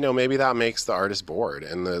 you know, maybe that makes the artist bored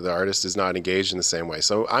and the artist is not engaged in the same way.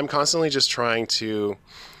 So I'm constantly just trying to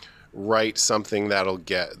write something that'll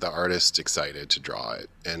get the artist excited to draw it,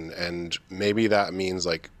 and maybe that means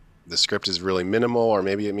like the script is really minimal, or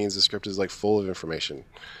maybe it means the script is like full of information.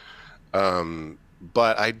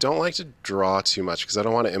 But I don't like to draw too much because I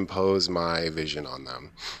don't want to impose my vision on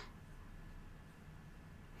them.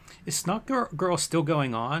 Is Snot Girl still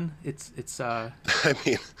going on? It's I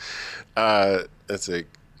mean, that's a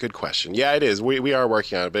good question. Yeah, it is. We are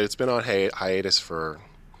working on it, but it's been on hiatus for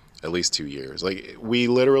at least 2 years. Like we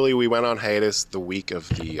went on hiatus the week of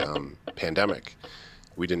the pandemic.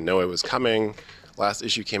 We didn't know it was coming. Last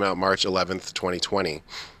issue came out March 11th, 2020.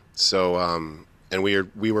 So and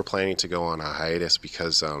we were planning to go on a hiatus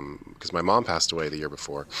because my mom passed away the year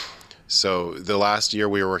before. So the last year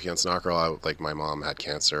we were working on Snot Girl, like my mom had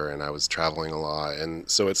cancer and I was traveling a lot, and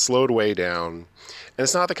so it slowed way down. And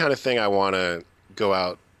it's not the kind of thing I want to go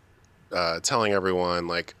out telling everyone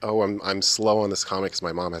like, oh, I'm slow on this comic because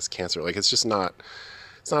my mom has cancer. Like, it's just not.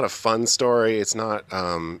 It's not a fun story. It's not,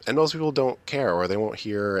 and most people don't care or they won't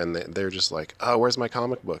hear, and they're just like, oh, where's my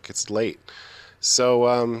comic book? It's late. So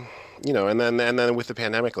and then with the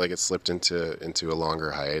pandemic, like, it slipped into a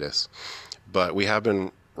longer hiatus. But we have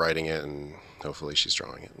been writing it, and hopefully she's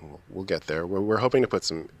drawing it, and we'll get there. We're hoping to put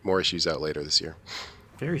some more issues out later this year.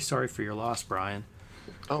 Very sorry for your loss, Brian.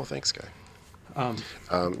 Oh, thanks, Guy.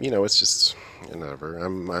 It's just whatever.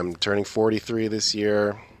 I'm turning 43 this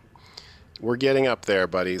year. We're getting up there,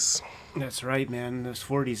 buddies. That's right, man. Those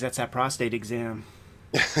 40s, that's that prostate exam.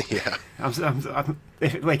 Yeah. I'm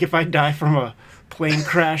like, if I die from a plane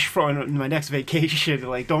crash on my next vacation,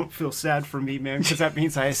 like, don't feel sad for me, man, because that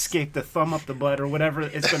means I escaped the thumb up the butt or whatever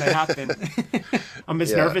is going to happen. I'm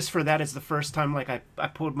as nervous for that as the first time, like, I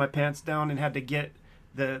pulled my pants down and had to get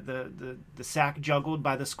the sack juggled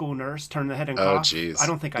by the school nurse, turn the head and cough. Oh, jeez. I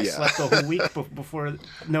don't think I slept the whole week before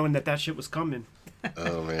knowing that shit was coming.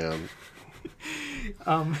 Oh, man.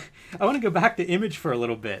 I want to go back to Image for a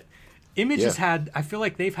little bit. Image has had, I feel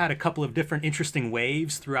like they've had a couple of different interesting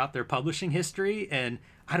waves throughout their publishing history, and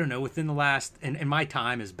I don't know, within the last, and my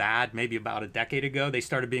time is bad, maybe about a decade ago, they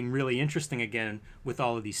started being really interesting again with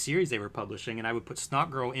all of these series they were publishing, and I would put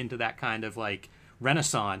Snot Girl into that kind of like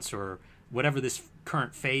renaissance or whatever this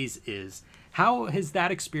current phase is. How has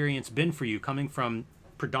that experience been for you, coming from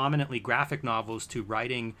predominantly graphic novels to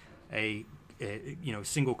writing a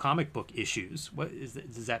single comic book issues? What is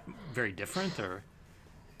that very different, or?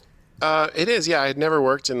 It is, yeah. I had never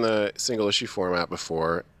worked in the single issue format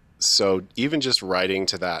before, so even just writing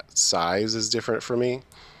to that size is different for me.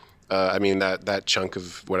 I mean, that chunk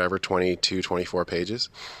of whatever, 22, 24 pages,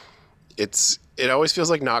 it always feels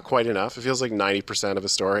like not quite enough. It feels like 90% of a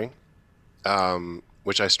story,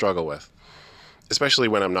 which I struggle with, especially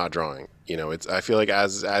when I'm not drawing. I feel like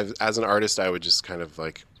as an artist, I would just kind of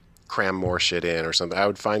like cram more shit in or something. I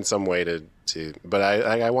would find some way to but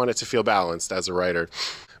I want it to feel balanced as a writer.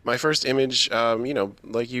 My first Image,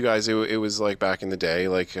 like you guys, it was like back in the day,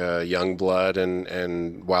 like Youngblood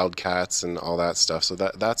and Wildcats and all that stuff. So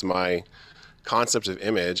that's my concept of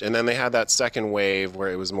Image. And then they had that second wave where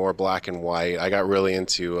it was more black and white. I got really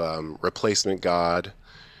into Replacement God,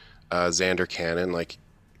 Xander Cannon,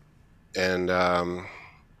 and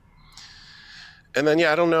then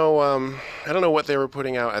I don't know what they were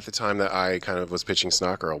putting out at the time that I kind of was pitching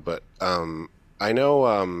Snot Girl, but I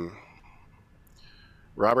know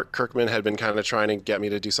Robert Kirkman had been kind of trying to get me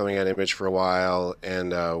to do something at Image for a while,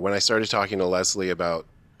 and when I started talking to Leslie about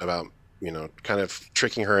kind of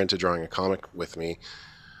tricking her into drawing a comic with me,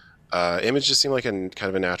 Image just seemed like a kind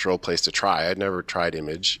of a natural place to try. I'd never tried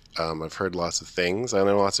Image. I've heard lots of things. I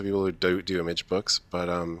know lots of people who do Image books, but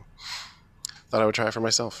thought I would try it for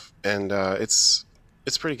myself, and it's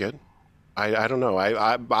pretty good. I don't know.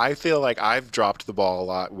 I feel like I've dropped the ball a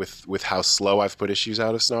lot with how slow I've put issues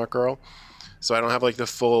out of Snot Girl, so I don't have like the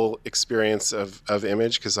full experience of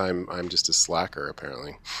Image because I'm just a slacker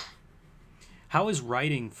apparently. How is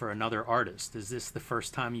writing for another artist? Is this the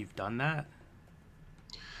first time you've done that?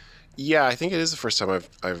 Yeah, I think it is the first time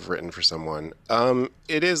I've written for someone.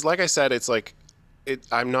 It is, like I said, it's like.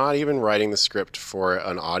 I'm not even writing the script for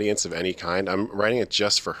an audience of any kind. I'm writing it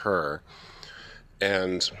just for her,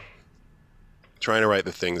 and trying to write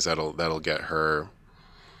the things that'll get her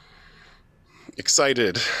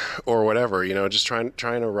excited or whatever. Just trying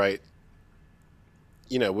to write.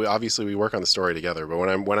 We work on the story together, but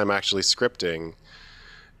when I'm actually scripting,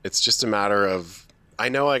 it's just a matter of. I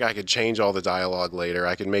know, like, I could change all the dialogue later.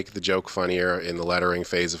 I could make the joke funnier in the lettering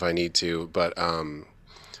phase if I need to, but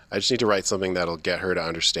I just need to write something that'll get her to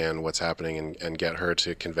understand what's happening and get her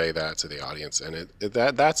to convey that to the audience. And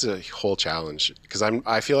that's a whole challenge because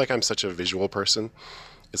I feel like I'm such a visual person.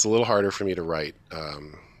 It's a little harder for me to write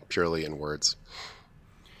purely in words.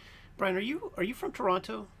 Brian, are you from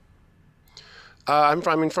Toronto? I'm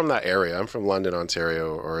from that area. I'm from London,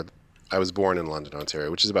 Ontario, or I was born in London,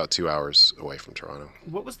 Ontario, which is about 2 hours away from Toronto.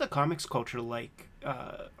 What was the comics culture like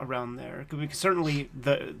around there? Because certainly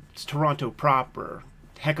it's Toronto proper.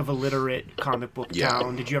 Heck of a literate comic book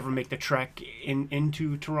town. Did you ever make the trek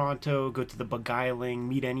into Toronto, go to the Beguiling,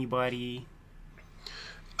 meet anybody?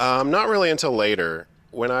 Not really until later.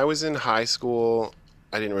 When I was in high school,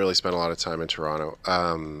 I didn't really spend a lot of time in Toronto.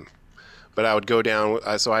 But I would go down.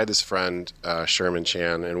 So I had this friend, Sherman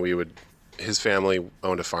Chan, and his family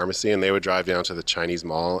owned a pharmacy, and they would drive down to the Chinese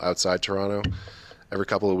Mall outside Toronto. every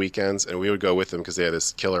couple of weekends, and we would go with them because they had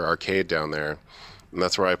this killer arcade down there, and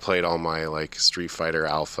that's where I played all my like Street Fighter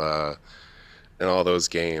Alpha and all those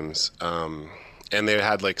games. And they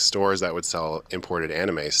had like stores that would sell imported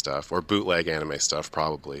anime stuff or bootleg anime stuff,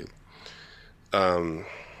 probably.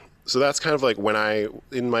 So that's kind of like when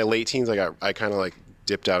in my late teens, I kind of like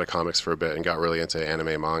dipped out of comics for a bit and got really into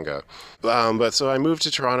anime manga. But so I moved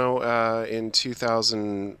to Toronto in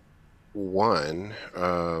 2001,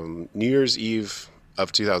 New Year's Eve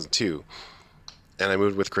of 2002. And I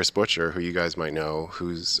moved with Chris Butcher, who you guys might know,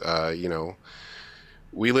 who's,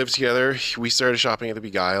 we lived together. We started shopping at The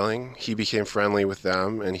Beguiling. He became friendly with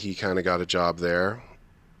them, and he kind of got a job there.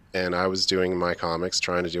 And I was doing my comics,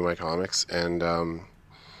 trying to do my comics. And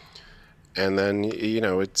then,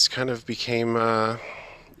 it's kind of became,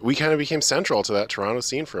 we kind of became central to that Toronto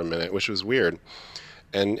scene for a minute, which was weird.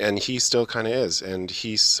 And he still kind of is. And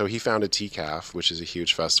he founded TCAF, which is a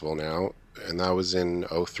huge festival now. And that was in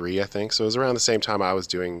 2003, I think. So it was around the same time I was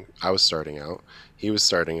starting out. He was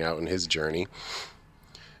starting out in his journey.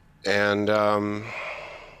 And, and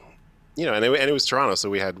it was Toronto.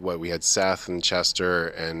 So we had Seth and Chester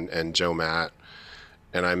and Joe Matt.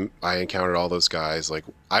 And I encountered all those guys. Like,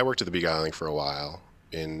 I worked at The Beguiling for a while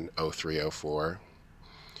in 2003, 2004.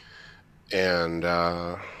 And,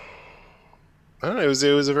 I don't know, it was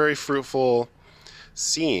a very fruitful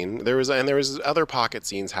scene. There was other pocket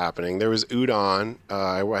scenes happening. There was Udon.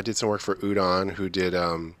 I did some work for Udon, who did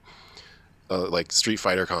like Street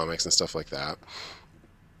Fighter comics and stuff like that.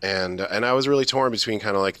 And I was really torn between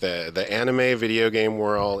kind of like the anime video game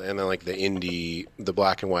world and then like the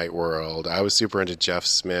black and white world. I was super into Jeff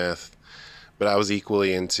Smith, but I was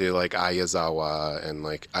equally into like Ayazawa, and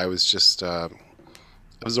like I was just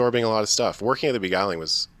absorbing a lot of stuff. Working at The Beguiling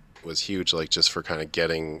was huge, like just for kind of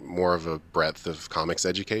getting more of a breadth of comics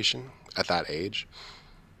education at that age.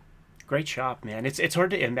 Great shop, man. It's hard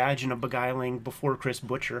to imagine a Beguiling before Chris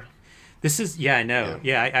Butcher. This is, yeah, I know.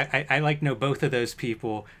 Yeah, I like know both of those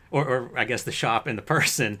people, or I guess the shop and the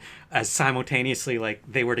person, as simultaneously, like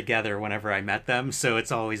they were together whenever I met them. So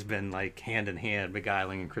it's always been like hand in hand,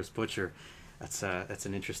 Beguiling and Chris Butcher. That's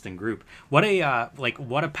an interesting group. What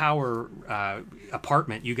a power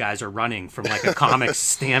apartment you guys are running from like a comics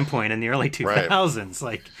standpoint in the early 2000s. Right.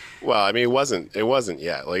 Like, well, I mean, it wasn't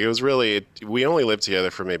yet. Like, it was really, we only lived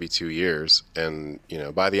together for maybe 2 years, and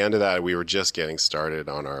by the end of that, we were just getting started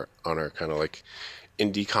on our kind of like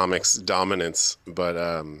indie comics dominance.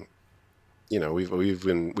 But we've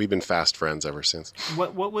been fast friends ever since.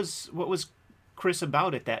 What was Chris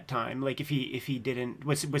about at that time? Like, if he didn't,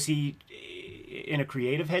 was he in a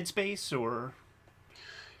creative headspace, or?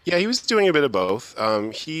 Yeah, he was doing a bit of both.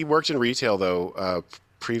 He worked in retail though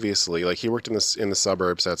previously. Like, he worked in the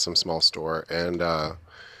suburbs at some small store, and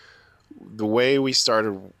the way we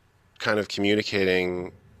started kind of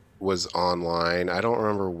communicating was online. I don't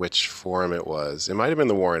remember which forum it was. It might have been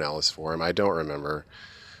the Warren Ellis forum. I don't remember.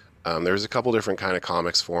 There was a couple different kind of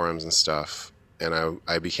comics forums and stuff, and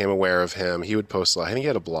I became aware of him. He would post a lot. I think he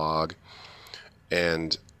had a blog,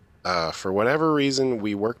 and for whatever reason,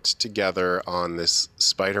 we worked together on this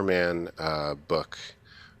Spider-Man book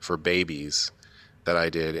for babies that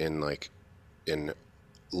I did in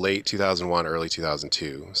late 2001, early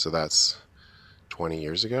 2002. So that's 20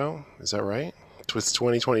 years ago. Is that right? It's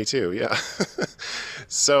 2022. Yeah.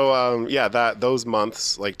 So those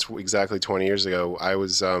months, like exactly 20 years ago, I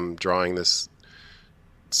was drawing this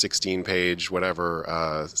 16-page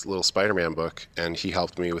whatever little Spider-Man book, and he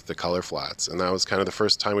helped me with the color flats, and that was kind of the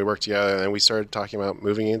first time we worked together. And we started talking about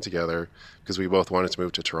moving in together because we both wanted to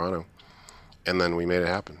move to Toronto, and then we made it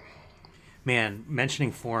happen. Man,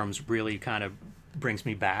 mentioning forums really kind of brings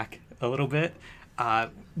me back a little bit.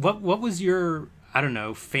 What was your, I don't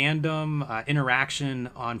know, fandom interaction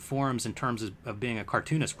on forums in terms of being a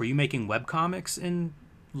cartoonist? Were you making webcomics in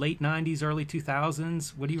late 90s, early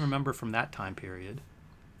 2000s? What do you remember from that time period?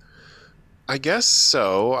 I guess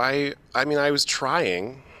so. I mean, I was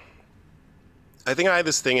trying. I think I had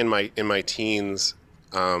this thing in my teens,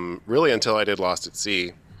 really until I did Lost at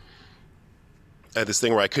Sea. I had this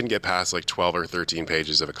thing where I couldn't get past like 12 or 13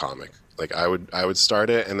 pages of a comic. Like, I would start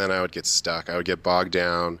it, and then I would get stuck. I would get bogged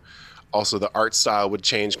down. Also, the art style would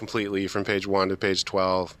change completely from page 1 to page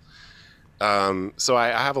 12. So I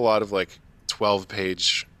have a lot of like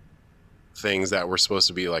 12-page things that were supposed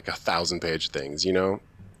to be like 1,000-page things,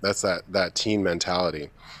 That's that teen mentality.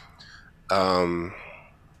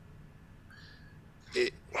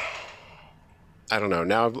 I don't know.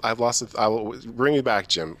 Now I've lost it. Bring me back,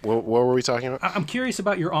 Jim. What were we talking about? I'm curious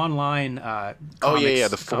about your online.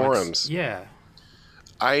 The forums. Yeah.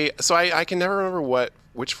 I can never remember what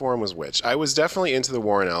which forum was which. I was definitely into the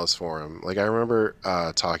Warren Ellis forum. Like I remember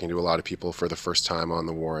talking to a lot of people for the first time on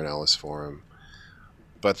the Warren Ellis forum.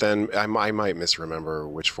 But then I might misremember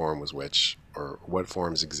which forum was which or what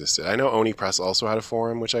forums existed. I know Oni Press also had a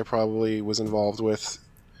forum, which I probably was involved with.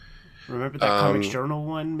 Remember that Comics Journal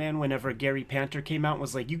one, man? Whenever Gary Panter came out and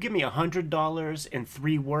was like, you give me $100 and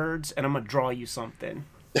 3 words and I'm going to draw you something.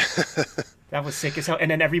 That was sick as hell.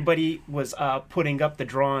 And then everybody was putting up the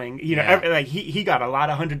drawing. You know, like he got a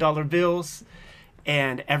lot of $100 bills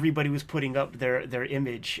and everybody was putting up their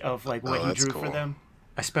image of like what he drew for them.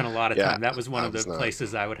 I spent a lot of time. That was one of the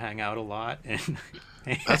places I would hang out a lot. And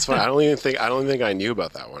that's fine. I don't even think I knew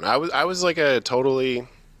about that one. I was like a totally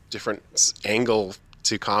different angle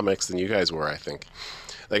to comics than you guys were, I think.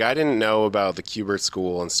 Like I didn't know about the Kubert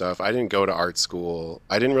School and stuff. I didn't go to art school.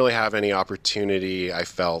 I didn't really have any opportunity, I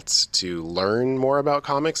felt, to learn more about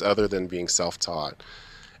comics other than being self-taught.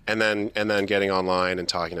 And then getting online and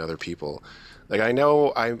talking to other people. Like I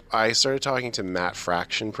know I started talking to Matt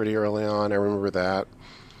Fraction pretty early on. I remember that.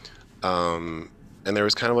 And there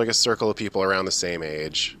was kind of like a circle of people around the same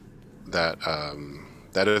age that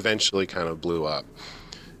eventually kind of blew up.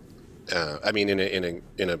 I mean,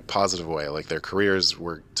 in a positive way. Like their careers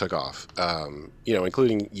took off. You know,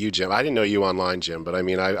 including you, Jim. I didn't know you online, Jim, but I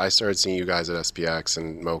mean, I started seeing you guys at SPX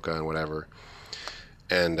and Mocha and whatever.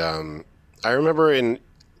 And I remember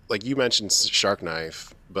like you mentioned Shark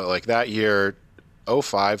Knife, but like that year,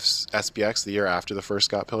 05 SPX, the year after the first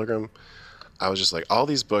Scott Pilgrim, I was just like, all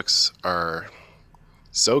these books are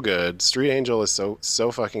so good. Street Angel is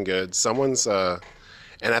so fucking good. Someone's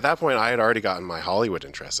and at that point I had already gotten my Hollywood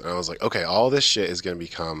interest, and I was like, okay, all this shit is going to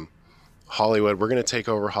become Hollywood. We're going to take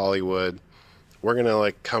over Hollywood. We're going to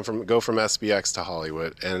like go from SPX to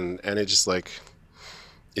Hollywood, and it just like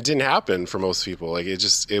it didn't happen for most people. Like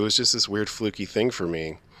it was just this weird fluky thing for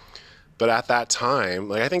me. But at that time,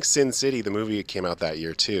 like I think Sin City, the movie, came out that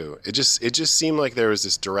year too. It just seemed like there was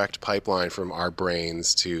this direct pipeline from our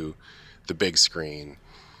brains to the big screen.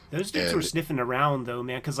 Those dudes were sniffing around though,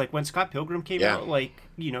 man. Because like when Scott Pilgrim came out, like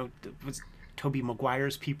you know, was Tobey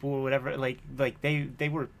Maguire's people or whatever. Like they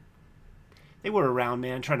were around,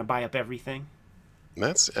 man, trying to buy up everything.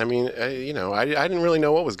 I mean, you know, I didn't really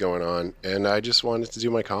know what was going on, and I just wanted to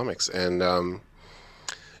do my comics, and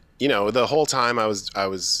you know, the whole time I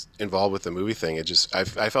was involved with the movie thing, I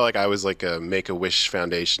felt like I was like a Make-A-Wish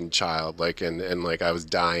Foundation child, like, and like I was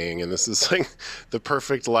dying, and this is like the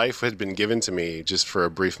perfect life had been given to me just for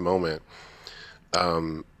a brief moment.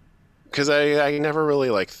 Because I never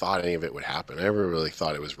really like thought any of it would happen. I never really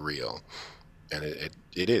thought it was real, and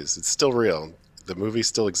it is. It's still real. The movie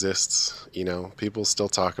still exists. You know, people still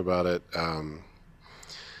talk about it.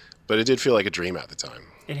 But it did feel like a dream at the time.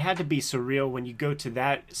 It had to be surreal when you go to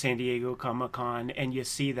that San Diego Comic-Con and you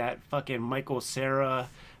see that fucking Michael Cera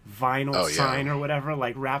vinyl sign or whatever,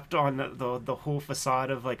 like wrapped on the whole facade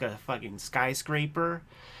of like a fucking skyscraper.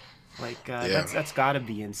 Like that's got to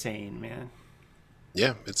be insane, man.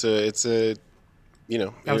 Yeah, it's a you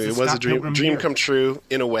know, it was a dream come true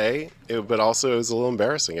in a way, but also it was a little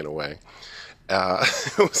embarrassing in a way.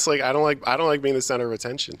 It was like I don't like being the center of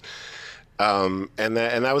attention. And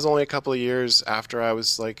that was only a couple of years after I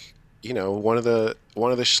was like, you know, one of the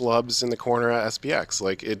schlubs in the corner at SPX.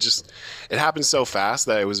 Like it happened so fast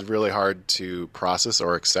that it was really hard to process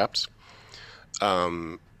or accept.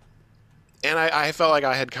 And I felt like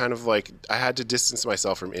I had kind of like I had to distance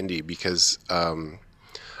myself from indie because I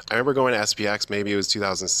remember going to SPX, maybe it was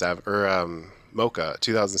 2007 or Mocha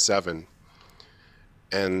 2007,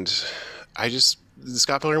 and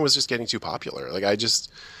Scott Pilgrim was just getting too popular. Like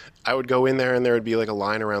I would go in there and there would be like a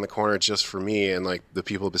line around the corner just for me, and like the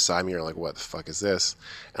people beside me are like, "What the fuck is this?"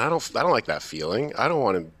 And I don't like that feeling. I don't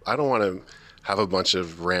want to have a bunch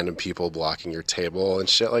of random people blocking your table and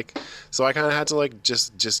shit. Like, so I kind of had to like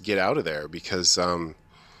just get out of there because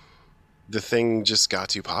the thing just got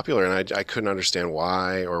too popular, and I couldn't understand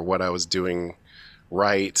why or what I was doing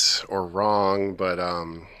right or wrong. But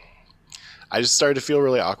I just started to feel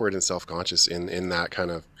really awkward and self-conscious in that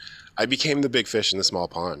kind of. I became the big fish in the small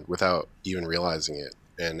pond without even realizing it,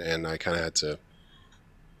 and I kind of had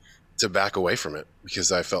to back away from it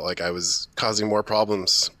because I felt like I was causing more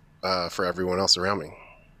problems for everyone else around me.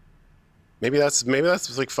 Maybe that's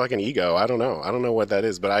like fucking ego. I don't know what that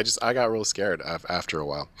is, but I got real scared after a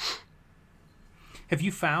while. Have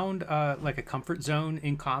you found like a comfort zone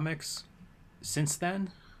in comics since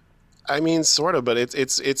then? I mean, sort of, but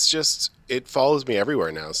it's just it follows me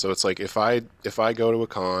everywhere now. So it's like if I go to a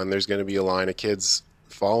con, there's going to be a line of kids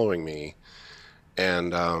following me,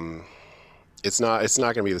 and it's not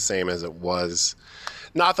going to be the same as it was.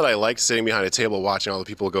 Not that I like sitting behind a table watching all the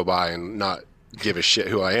people go by and not give a shit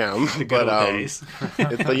who I am. The good But old days.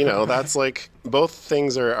 that's like both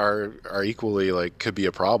things are equally like could be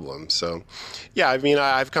a problem. So yeah, I mean,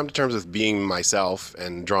 I've come to terms with being myself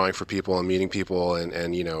and drawing for people and meeting people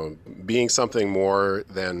and being something more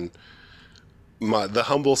than the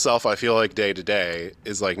humble self I feel like day to day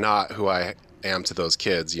is like not who I am to those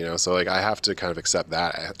kids, so like I have to kind of accept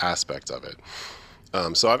that aspect of it.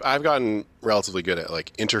 So I've gotten relatively good at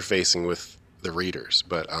like interfacing with the readers,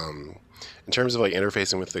 but in terms of like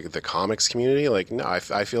interfacing with the comics community, like no, I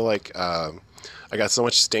feel like I got so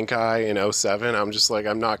much stink eye in '07. I'm just like,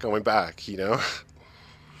 I'm not going back.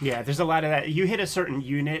 Yeah, there's a lot of that. You hit a certain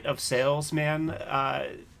unit of sales, man.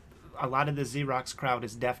 A lot of the Xerox crowd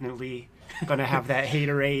is definitely gonna have that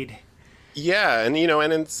haterade. Yeah, and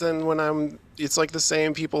it's like the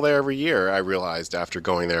same people there every year. I realized after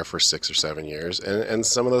going there for 6 or 7 years, and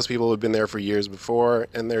some of those people had been there for years before,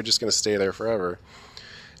 and they're just going to stay there forever.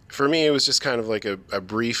 For me, it was just kind of like a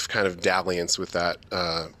brief kind of dalliance with that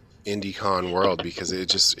IndieCon world because it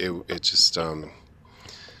just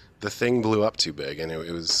the thing blew up too big, and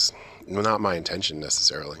it was not my intention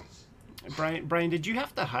necessarily. Brian, did you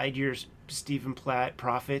have to hide your Stephen Platt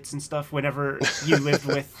profits and stuff whenever you lived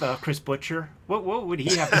with Chris Butcher? What would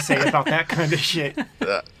he have to say about that kind of shit?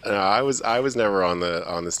 No, I was never on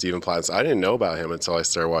the Stephen Platt. I didn't know about him until I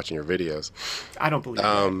started watching your videos. I don't believe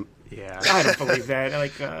that. Yeah. I don't believe that.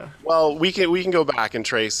 Like, well, we can go back and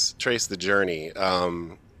trace the journey.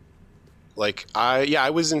 Like I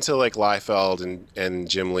was into like Liefeld and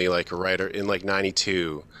Jim Lee like a writer in like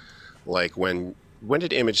 '92, like when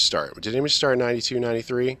did Image start? Did Image start in 92,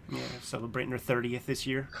 93? yeah, celebrating her 30th this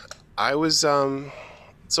year. I was when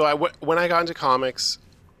I got into comics,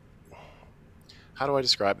 how do I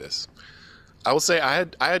describe this? I will say I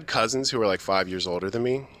had cousins who were like 5 years older than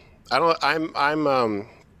me.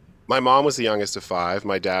 My mom was the youngest of 5.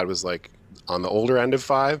 My dad was like on the older end of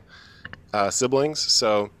 5 siblings.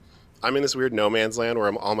 So I'm in this weird no man's land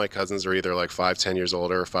where all my cousins are either like 5-10 years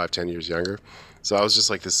older or 5-10 years younger. So I was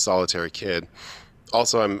just like this solitary kid.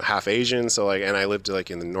 Also, I'm half Asian, so like, and I lived like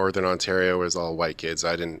in the northern Ontario, where it was all white kids.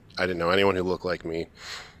 I didn't know anyone who looked like me.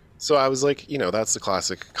 So I was like, that's the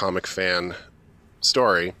classic comic fan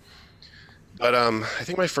story. But I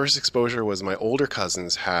think my first exposure was my older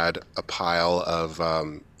cousins had a pile of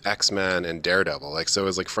X-Men and Daredevil. Like, so it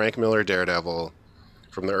was like Frank Miller Daredevil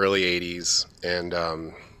from the early '80s and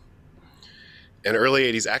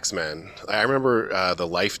early '80s X-Men. I remember the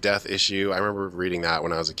Life Death issue. I remember reading that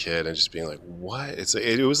when I was a kid and just being like, what?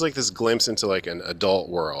 It was like this glimpse into like an adult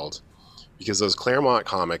world because those Claremont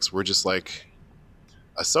comics were just like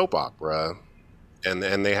a soap opera and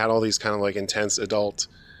they had all these kind of like intense adult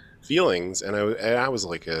feelings and I was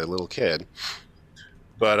like a little kid.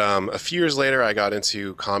 But a few years later I got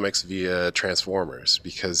into comics via Transformers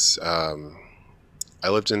because I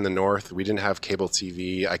lived in the north. We didn't have cable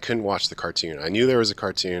TV. I couldn't watch the cartoon. I knew there was a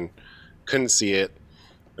cartoon, couldn't see it.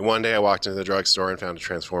 And one day I walked into the drugstore and found a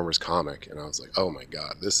Transformers comic, and I was like, "Oh my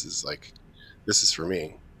god, this is for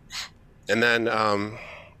me." And then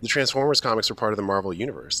the Transformers comics were part of the Marvel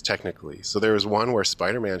universe, technically. So there was one where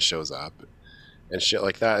Spider-Man shows up and shit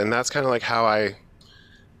like that, and that's kind of like how I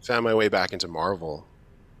found my way back into Marvel.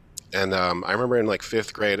 And I remember in like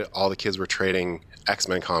 5th grade, all the kids were trading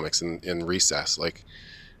X-Men comics in recess. Like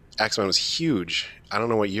X-Men was huge. I don't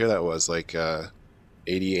know what year that was, like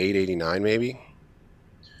 88, 89 maybe.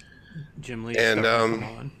 Jim Lee.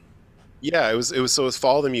 And yeah, it was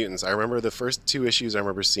Fall of the Mutants. I remember the first 2 issues I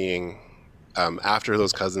remember seeing after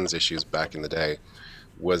those Cousins issues back in the day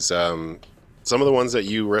was some of the ones that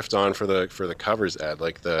you riffed on for the covers, Ed,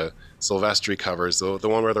 like the Silvestri covers, the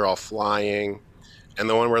one where they're all flying and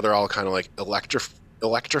the one where they're all kind of like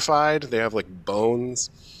electrified. They have like bones.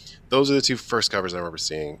 Those are the 2 first covers I remember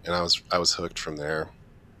seeing, and I was hooked from there.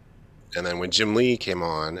 And then when Jim Lee came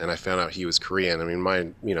on, and I found out he was Korean. I mean,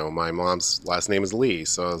 my mom's last name is Lee,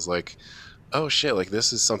 so I was like, oh shit, like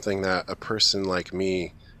this is something that a person like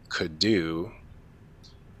me could do.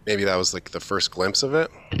 Maybe that was like the first glimpse of it.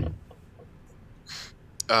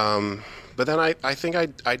 But then I think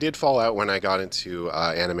I did fall out when I got into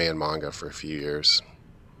anime and manga for a few years.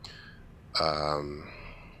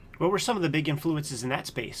 What were some of the big influences in that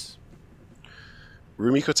space?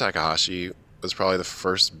 Rumiko Takahashi was probably the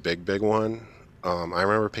first big one. I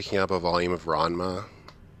remember picking up a volume of Ranma,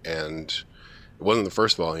 and it wasn't the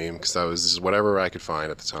first volume because I was just whatever I could find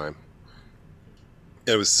at the time.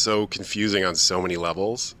 It was so confusing on so many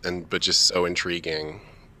levels, but just so intriguing.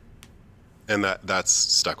 And that's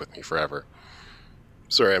stuck with me forever.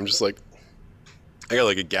 Sorry, I'm just like, I got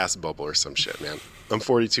like a gas bubble or some shit, man. I'm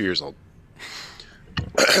 42 years old.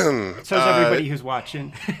 So's everybody who's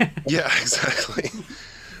watching. Yeah, exactly.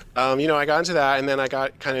 I got into that, and then I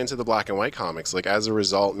got kind of into the black and white comics. Like as a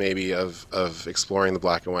result, maybe of exploring the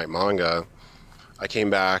black and white manga, I came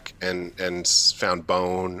back and found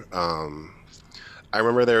Bone. I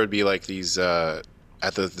remember there would be like these at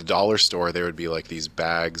the dollar store. There would be like these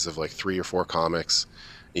bags of like 3 or 4 comics.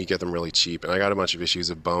 You get them really cheap, and I got a bunch of issues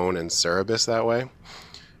of Bone and Cerebus that way.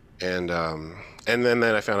 And then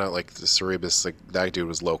I found out like the Cerebus, like that dude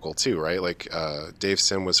was local too, right? Like Dave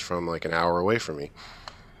Sim was from like an hour away from me.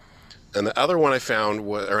 And the other one I found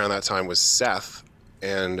around that time was Seth,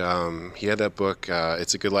 and he had that book,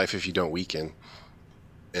 It's a Good Life If You Don't Weaken.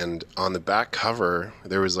 And on the back cover,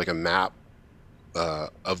 there was like a map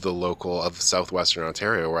of southwestern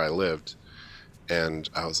Ontario where I lived. And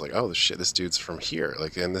I was like, oh shit, this dude's from here.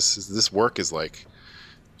 Like, and this work is like,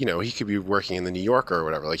 he could be working in the New Yorker or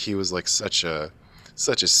whatever. Like, he was like such a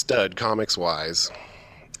stud comics wise.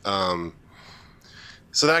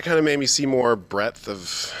 So that kind of made me see more breadth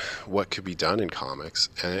of what could be done in comics.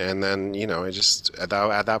 And then, I just, at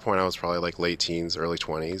that point I was probably like late teens, early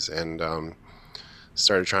 20s, and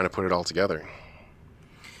started trying to put it all together.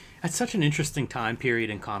 That's such an interesting time period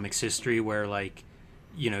in comics history where, like,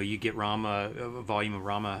 you get Rama, a volume of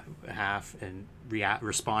Rama half, and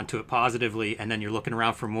respond to it positively, and then you're looking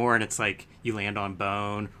around for more, and it's like you land on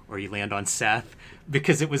Bone or you land on Seth,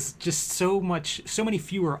 because it was just so many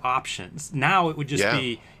fewer options. Now it would just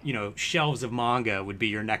be, shelves of manga would be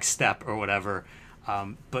your next step or whatever.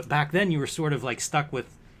 But back then you were sort of like stuck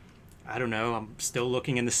with, I don't know, I'm still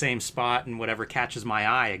looking in the same spot and whatever catches my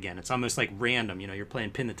eye again. It's almost like random, you're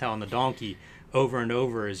playing pin the tail on the donkey over and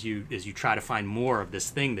over as you try to find more of this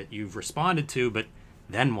thing that you've responded to, but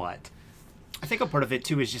then what? I think a part of it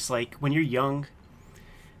too is just like when you're young,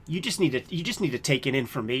 you just need to take in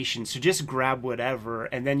information. So just grab whatever,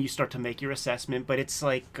 and then you start to make your assessment. But it's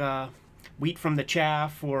like wheat from the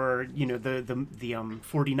chaff, or the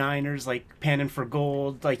 49ers like panning for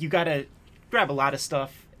gold. Like you gotta grab a lot of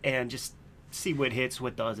stuff and just see what hits,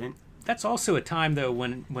 what doesn't. That's also a time though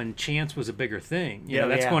when chance was a bigger thing.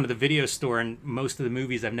 That's going to the video store, and most of the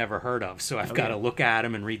movies I've never heard of, so I've got to look at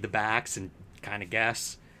them and read the backs and kind of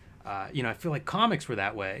guess. I feel like comics were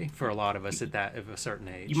that way for a lot of us of a certain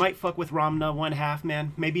age. You might fuck with Ramna one half,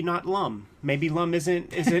 man. Maybe not Lum. Maybe Lum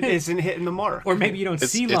isn't hitting the mark. Or maybe you don't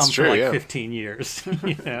see Lum for 15 years.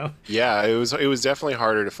 Yeah, it was definitely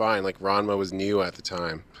harder to find. Like Ranma was new at the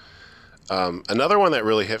time. Another one that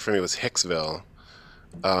really hit for me was Hicksville.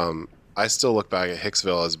 I still look back at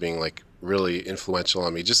Hicksville as being like really influential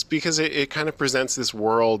on me, just because it kind of presents this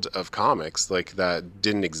world of comics like that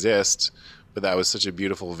didn't exist, but that was such a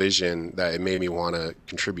beautiful vision that it made me want to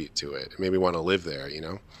contribute to it. It made me want to live there,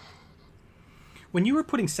 When you were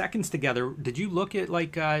putting Seconds together, did you look at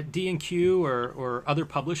like D&Q or other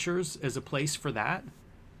publishers as a place for that?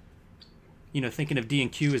 Thinking of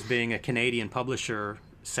D&Q as being a Canadian publisher,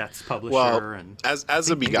 Seth's publisher. Well, and as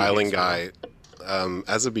a beguiling guy,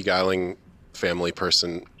 as a beguiling family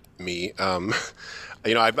person, me,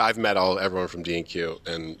 I've met everyone from D&Q,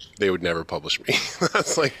 and they would never publish me.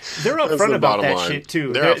 That's like they're upfront about that shit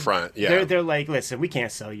too. They're upfront, yeah. They're like, listen, we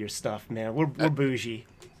can't sell your stuff, man. We're bougie.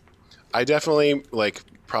 I definitely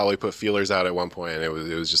probably put feelers out at one point, and it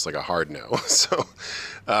was just like a hard no. So,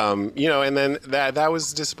 and then that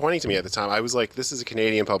was disappointing to me at the time. I was like, this is a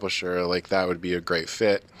Canadian publisher, like that would be a great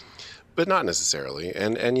fit. But not necessarily,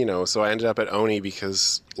 and so I ended up at Oni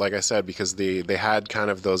because, like I said, because they had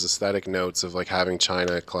kind of those aesthetic notes of like having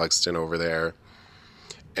China Clugston over there,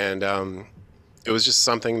 and it was just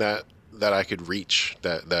something that I could reach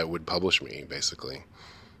that would publish me, basically.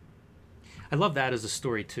 I love that as a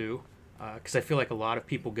story too, because I feel like a lot of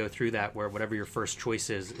people go through that where whatever your first choice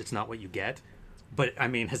is, it's not what you get. But I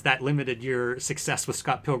mean, has that limited your success with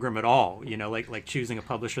Scott Pilgrim at all? Like choosing a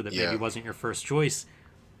publisher that maybe wasn't your first choice.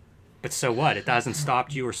 But so what? It hasn't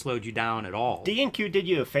stopped you or slowed you down at all. D&Q did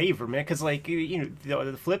you a favor, man, because like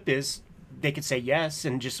the flip is they could say yes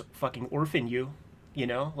and just fucking orphan you,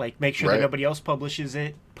 like make sure that nobody else publish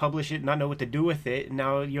it, not know what to do with it, and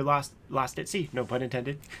now you're lost at sea. No pun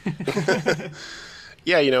intended.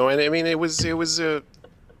 Yeah, and I mean it was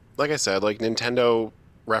like I said, like Nintendo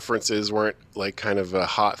references weren't like kind of a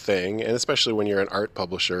hot thing, and especially when you're an art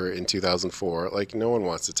publisher in 2004, like no one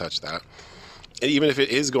wants to touch that. And even if it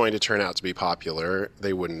is going to turn out to be popular,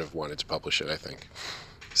 they wouldn't have wanted to publish it, I think.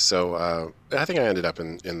 So I think I ended up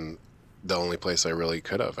in the only place I really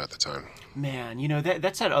could have at the time. Man,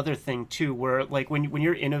 that's that other thing too, where like when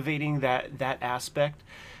you're innovating that aspect,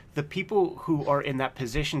 the people who are in that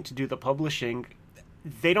position to do the publishing,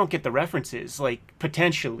 they don't get the references. Like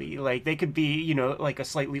potentially, like they could be like a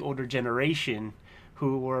slightly older generation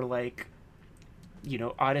who were like,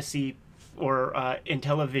 Odyssey or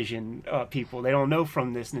Intellivision people. They don't know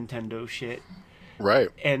from this Nintendo shit. Right.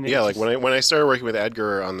 And Yeah, like just, when I started working with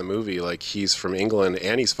Edgar on the movie, like he's from England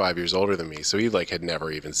and he's 5 years older than me, so he like had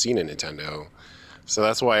never even seen a Nintendo. So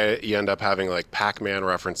that's why you end up having like Pac-Man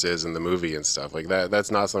references in the movie and stuff like that. That's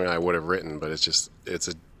not something I would have written, but it's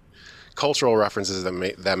a cultural references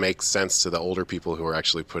that make sense to the older people who are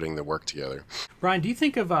actually putting the work together. Brian, do you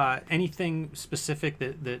think of anything specific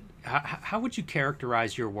that how would you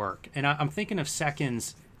characterize your work? And I'm thinking of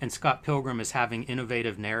Seconds and Scott Pilgrim as having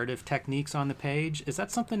innovative narrative techniques on the page. Is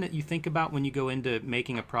that something that you think about when you go into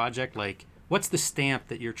making a project? Like, what's the stamp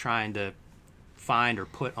that you're trying to find or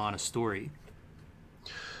put on a story?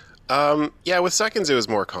 Yeah, with Seconds it was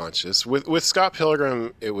more conscious. With Scott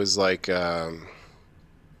Pilgrim, it was like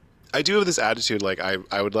I do have this attitude, like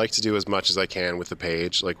I would like to do as much as I can with the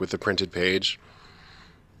page, like with the printed page.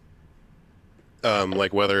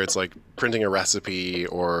 Like whether it's like printing a recipe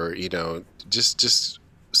or just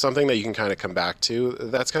something that you can kind of come back to.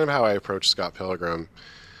 That's kind of how I approach Scott Pilgrim,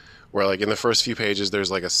 where like in the first few pages there's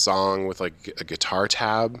like a song with like a guitar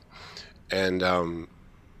tab, and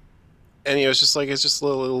it's just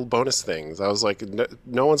little bonus things. I was like,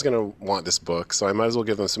 no one's gonna want this book, so I might as well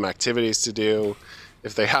give them some activities to do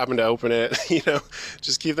if they happen to open it.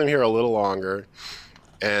 Just keep them here a little longer,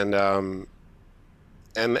 and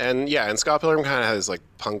Scott Pilgrim kind of has like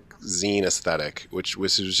punk zine aesthetic, which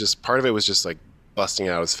was just part of it was just like busting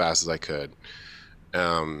out as fast as I could,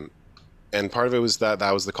 and part of it was that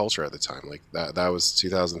was the culture at the time. Like that was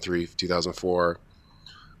 2003, 2004.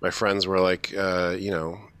 My friends were like,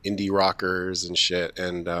 indie rockers and shit,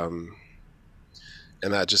 and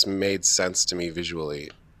that just made sense to me visually.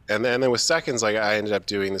 And then with Seconds, like I ended up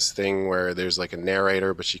doing this thing where there's like a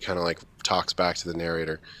narrator, but she kind of like talks back to the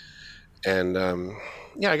narrator. And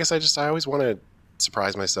I guess I always want to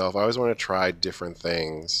surprise myself. I always want to try different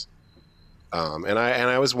things. And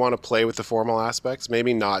I always want to play with the formal aspects,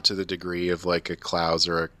 maybe not to the degree of like a Klaus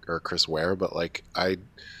or Chris Ware, but like I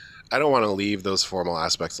don't want to leave those formal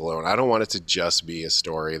aspects alone. I don't want it to just be a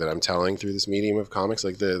story that I'm telling through this medium of comics.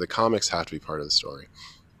 Like the comics have to be part of the story.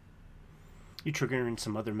 You're triggering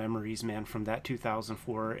some other memories, man, from that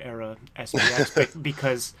 2004 era SPX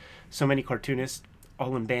because so many cartoonists,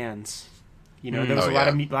 all in bands. There was a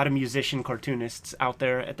lot of musician cartoonists out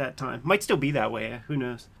there at that time. Might still be that way. Who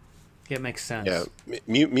knows? Yeah, it makes sense. Yeah,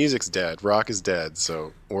 music's dead. Rock is dead.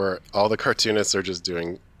 So all the cartoonists are just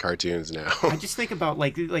doing cartoons now. I just think about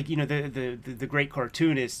the great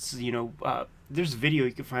cartoonists. There's a video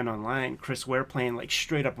you can find online. Chris Ware playing like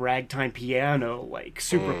straight up ragtime piano, like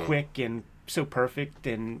super quick and so perfect.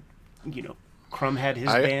 And Crumb had his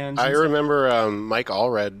bands. I remember Mike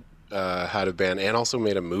Allred had a band and also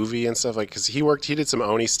made a movie and stuff, like because he did some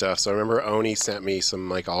Oni stuff. So I remember Oni sent me some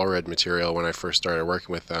Mike Allred material when I first started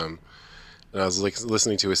working with them. And I was like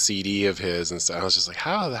listening to a CD of his and stuff. I was just like,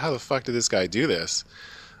 how the fuck did this guy do this?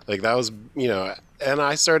 Like that was, and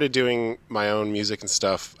I started doing my own music and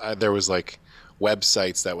stuff. There was like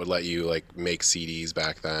websites that would let you like make CDs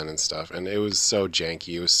back then and stuff. And it was so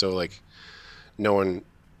janky. It was so like no one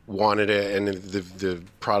wanted it. And the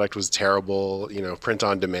product was terrible, print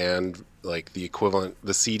on demand, like the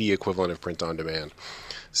CD equivalent of print on demand.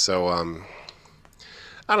 So,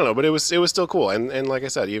 I don't know, but it was still cool, and like I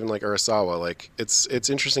said, even like Urasawa, like it's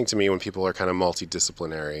interesting to me when people are kind of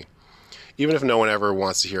multidisciplinary. Even if no one ever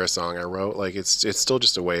wants to hear a song I wrote, like it's still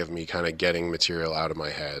just a way of me kind of getting material out of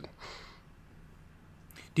my head.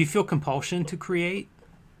 Do you feel compulsion to create?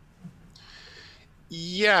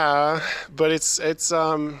 Yeah, but it's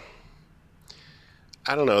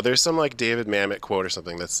I don't know. There's some like David Mamet quote or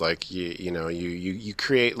something that's like you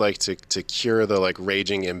create like to cure the like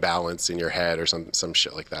raging imbalance in your head or some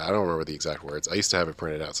shit like that. I don't remember the exact words. I used to have it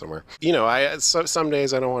printed out somewhere. Some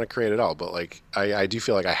days I don't want to create at all, but like I do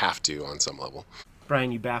feel like I have to on some level.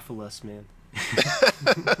 Brian, you baffle us, man.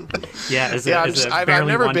 I've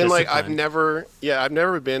never been like I've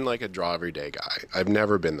never been like a draw every day guy. I've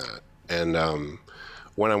never been that. And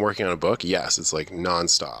when I'm working on a book, yes, it's like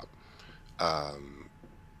nonstop.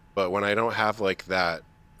 But when I don't have like that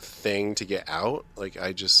thing to get out, like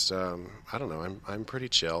I just I don't know, I'm pretty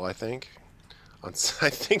chill, I think. I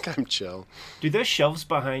think I'm chill. Do those shelves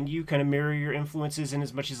behind you kind of mirror your influences in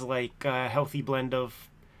as much as like a healthy blend of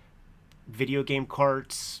video game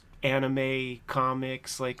carts, anime,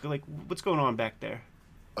 comics, like what's going on back there?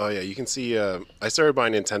 Oh yeah, you can see I started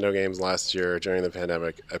buying Nintendo games last year during the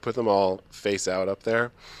pandemic. I put them all face out up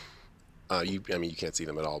there. You can't see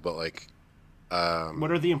them at all, but like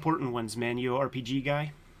what are the important ones, man? You RPG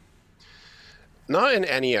guy? Not in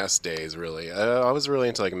NES days, really. I was really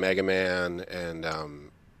into like Mega Man, and I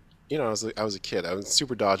was a kid. I was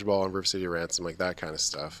Super Dodgeball and River City Ransom, like that kind of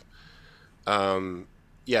stuff. Um,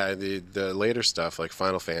 yeah, the later stuff like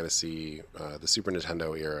Final Fantasy, the Super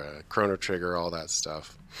Nintendo era, Chrono Trigger, all that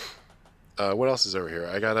stuff. What else is over here?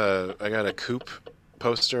 I got a Coop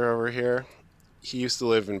poster over here. He used to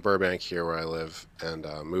live in Burbank here where I live, and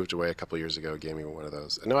moved away a couple years ago. Gave me one of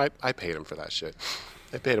those. No, I paid him for that shit.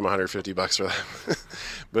 I paid him $150 for that,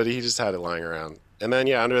 but he just had it lying around. And then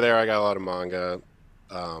yeah, under there I got a lot of manga.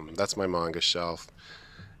 That's my manga shelf.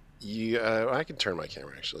 I can turn my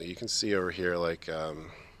camera actually. You can see over here like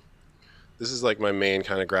this is like my main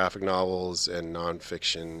kind of graphic novels and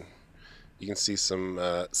nonfiction. You can see some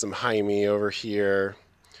Jaime over here.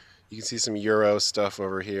 You can see some Euro stuff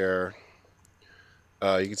over here.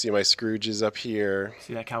 You can see my Scrooges up here.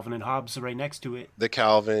 See that Calvin and Hobbes right next to it. The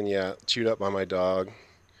Calvin, yeah, chewed up by my dog.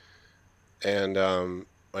 And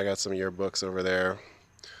I got some yearbooks over there.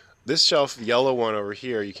 This shelf, the yellow one over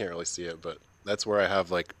here, you can't really see it, but that's where I have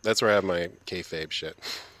my kayfabe shit.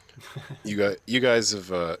 You guys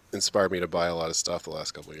have inspired me to buy a lot of stuff the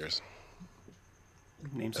last couple of years.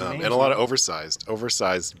 Name some names, and a lot of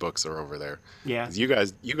oversized books are over there. Yeah. You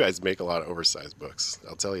guys make a lot of oversized books.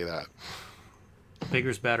 I'll tell you that.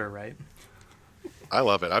 Bigger's better, right? I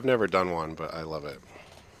love it. I've never done one, but I love it.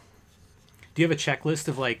 Do you have a checklist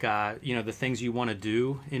of like the things you want to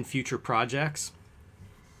do in future projects?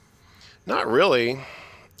 Not really.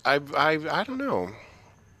 I don't know.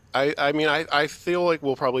 I mean I feel like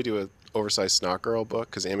we'll probably do an oversized Snot Girl book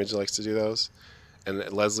because Image likes to do those, and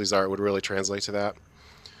Leslie's art would really translate to that.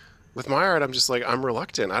 With my art, I'm just like I'm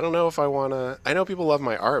reluctant. I don't know if I want to. I know people love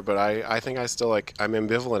my art, but I think I still I'm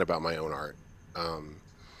ambivalent about my own art.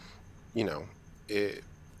 You know,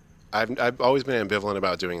 I've always been ambivalent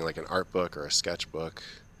about doing like an art book or a sketch book.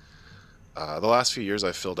 The last few years,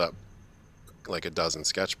 I've filled up like a dozen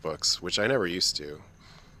sketchbooks, which I never used to.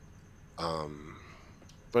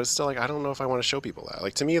 But it's still like I don't know if I want to show people that.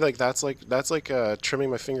 Like to me, like that's like trimming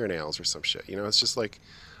my fingernails or some shit. You know, it's just like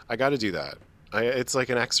I got to do that. It's like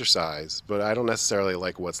an exercise, but I don't necessarily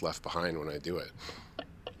like what's left behind when I do it.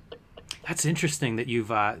 That's interesting that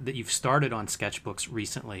you've started on sketchbooks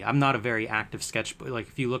recently. I'm not a very active sketchbook. Like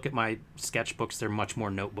if you look at my sketchbooks, they're much more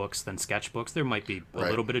notebooks than sketchbooks. There might be a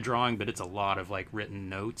little bit of drawing, but it's a lot of like written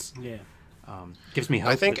notes. Yeah. Gives me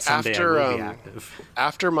hope I think that someday after I will be active.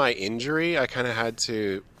 after my injury, I kind of had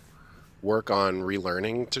to work on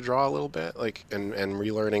relearning to draw a little bit, like and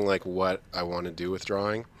relearning like what I want to do with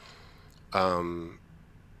drawing.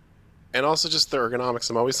 And also just the ergonomics.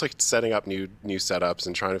 I'm always like setting up new setups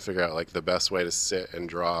and trying to figure out like the best way to sit and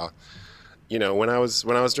draw. You know, when I was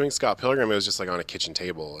doing Scott Pilgrim, it was just like on a kitchen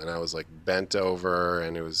table, and I was like bent over,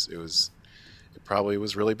 and it probably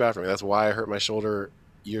was really bad for me. That's why I hurt my shoulder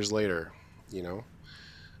years later. You know,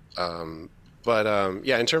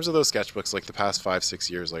 yeah. In terms of those sketchbooks, like the past 5-6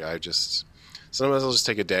 years, like sometimes I'll just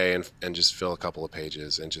take a day and just fill a couple of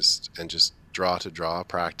pages and just draw to draw,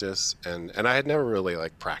 practice, and I had never really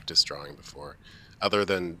like practiced drawing before, other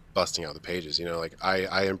than busting out the pages. You know, like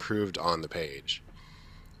I improved on the page.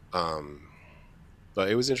 But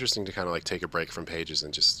it was interesting to kind of like take a break from pages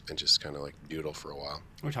and just kind of like doodle for a while.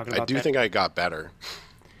 We're talking about I do think I got better.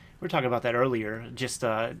 We were talking about that earlier, just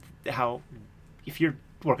how if you're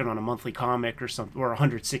working on a monthly comic or something, or a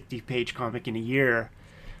 160-page comic in a year,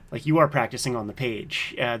 like you are practicing on the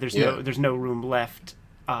page. There's no room left,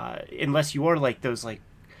 unless you are like those like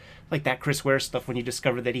that Chris Ware stuff when you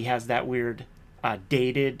discover that he has that weird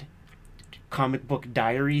dated comic book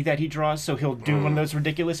diary that he draws. So he'll do one of those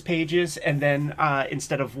ridiculous pages, and then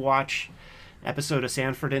instead of watch episode of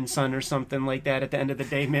Sanford and Son or something like that at the end of the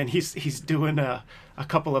day, man, he's doing a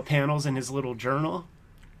couple of panels in his little journal.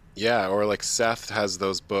 Yeah, or like Seth has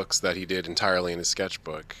those books that he did entirely in his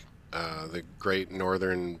sketchbook. The Great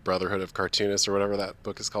Northern Brotherhood of Cartoonists, or whatever that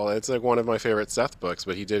book is called. It's like one of my favorite Seth books,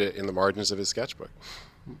 but he did it in the margins of his sketchbook.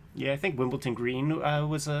 Yeah, I think Wimbledon Green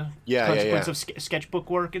was a consequence of sketchbook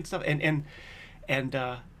work and stuff. And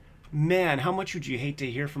man, how much would you hate to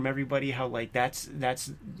hear from everybody how like that's their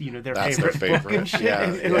favorite book and shit,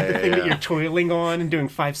 and like the thing that you're toiling on and doing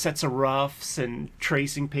 5 sets of roughs and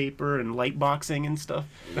tracing paper and light boxing and stuff.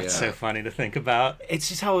 That's so funny to think about. It's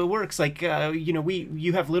just how it works. Like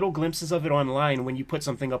you have little glimpses of it online when you put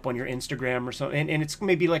something up on your Instagram or something, and it's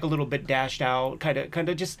maybe like a little bit dashed out, kind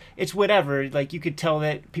of just it's whatever. Like you could tell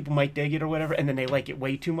that people might dig it or whatever, and then they like it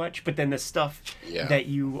way too much. But then the stuff that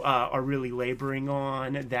you are really laboring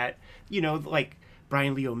on, that like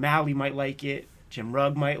Brian Lee O'Malley might like it, Jim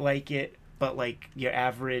Rugg might like it, but like your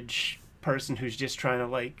average person who's just trying to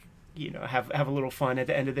like have a little fun at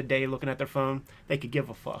the end of the day looking at their phone. They could give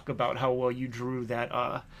a fuck about how well you drew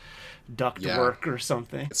that duct work or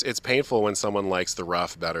something. It's painful when someone likes the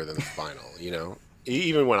rough better than the final,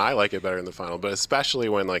 even when I like it better than the final, but especially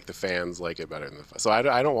when like the fans like it better than the final. So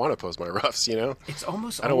I don't want to post my roughs, It's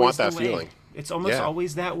almost I don't want that feeling. It's almost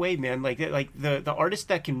always that way, man. Like the artist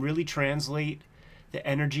that can really translate the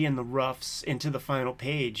energy and the roughs into the final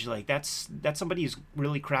page, like that's somebody who's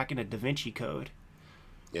really cracking a Da Vinci Code.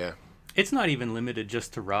 Yeah. It's not even limited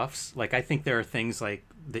just to roughs. Like, I think there are things like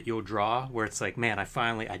that you'll draw where it's like, man,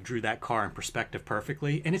 I drew that car in perspective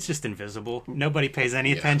perfectly, and it's just invisible. Nobody pays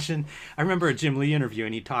any attention. I remember a Jim Lee interview,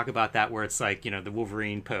 and he'd talk about that where it's like, the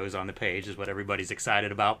Wolverine pose on the page is what everybody's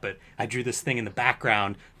excited about, but I drew this thing in the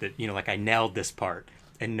background that, like I nailed this part,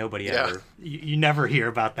 and nobody ever, you never hear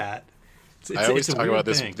about that. I always talk about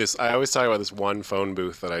this. I always talk about this one phone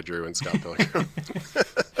booth that I drew in Scott Pilgrim.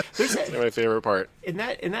 That's my favorite part. In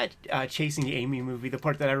that Chasing Amy movie, the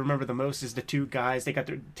part that I remember the most is the two guys. They got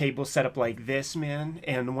their table set up like this, man,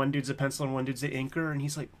 and one dude's a pencil and one dude's an inker, and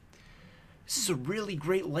he's like, "This is a really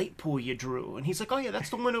great light pool you drew." And he's like, "Oh yeah, that's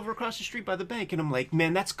the one over across the street by the bank." And I'm like,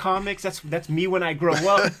 "Man, that's comics. That's me when I grow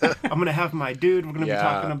up. I'm gonna have my dude. We're gonna be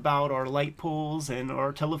talking about our light pools and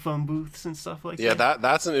our telephone booths and stuff like that." Yeah,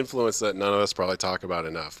 that's an influence that none of us probably talk about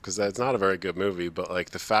enough, because that's not a very good movie. But like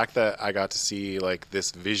the fact that I got to see like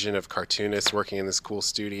this vision of cartoonists working in this cool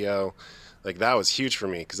studio, like that was huge for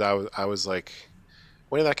me, because I was like,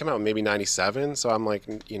 when did that come out? Maybe 97. So I'm like,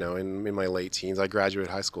 in my late teens. I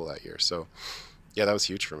graduated high school that year. So yeah, that was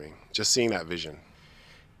huge for me. Just seeing that vision.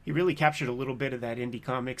 He really captured a little bit of that indie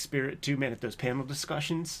comic spirit too, man, at those panel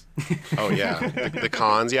discussions. Oh yeah, the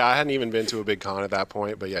cons. Yeah, I hadn't even been to a big con at that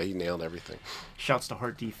point, but yeah, he nailed everything. Shouts to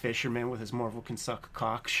Hart D. Fisher, man, with his Marvel Can Suck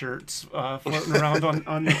Cock shirts floating around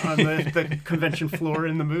on the convention floor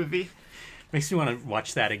in the movie. Makes me want to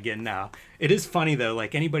watch that again now. It is funny, though,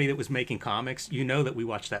 like anybody that was making comics, that we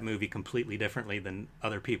watched that movie completely differently than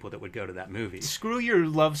other people that would go to that movie. Screw your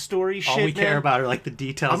love story shit, All we care about are like the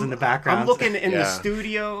details in the background. I'm looking in the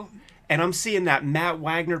studio, and I'm seeing that Matt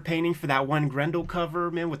Wagner painting for that one Grendel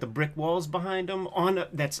cover, man, with the brick walls behind him,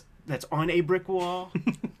 that's on a brick wall.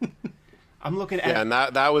 I'm looking at and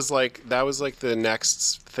that was like the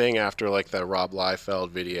next thing after like the Rob Liefeld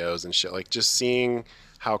videos and shit, like just seeing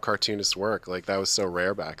how cartoonists work, like that was so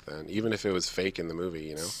rare back then, even if it was fake in the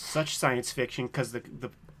movie, Such science fiction, because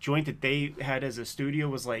the joint that they had as a studio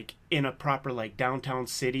was like in a proper like downtown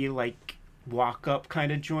city, like walk up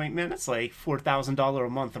kind of joint, man. It's like $4,000 a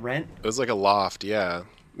month rent. It was like a loft, yeah.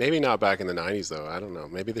 Maybe not back in the 90s though. I don't know.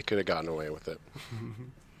 Maybe they could have gotten away with it.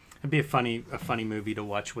 It'd be a funny movie to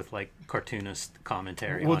watch with like cartoonist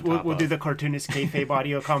commentary. We'll do the cartoonist kayfabe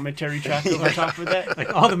audio commentary track on top of that.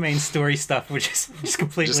 Like all the main story stuff, which is just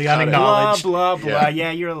completely unacknowledged. Blah blah blah.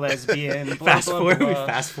 Yeah, you're a lesbian. Blah,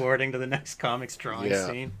 fast forwarding to the next comics drawing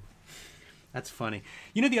scene. That's funny.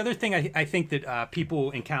 The other thing I think that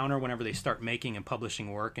people encounter whenever they start making and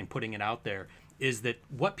publishing work and putting it out there is that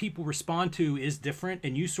what people respond to is different,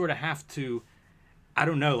 and you sort of have to, I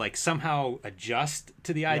don't know, like somehow adjust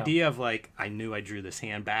to the idea of like, I knew I drew this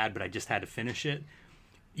hand bad, but I just had to finish it.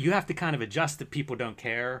 You have to kind of adjust that people don't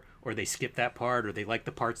care, or they skip that part, or they like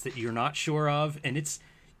the parts that you're not sure of. And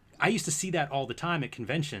I used to see that all the time at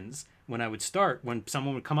conventions when I would start, when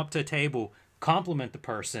someone would come up to a table, compliment the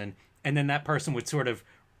person, and then that person would sort of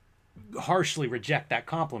harshly reject that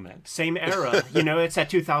compliment. Same era. It's that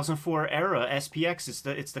 2004 era. SPX,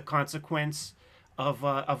 it's the consequence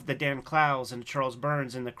of the Dan Clowes and the Charles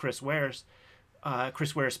Burns and the Chris Wares.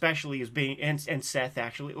 Chris Ware especially is being, and Seth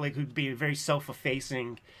actually, like, who's being very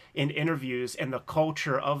self-effacing in interviews, and the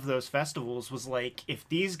culture of those festivals was like, if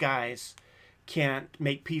these guys can't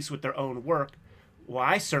make peace with their own work, well,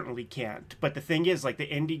 I certainly can't. But the thing is, like, the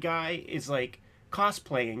indie guy is like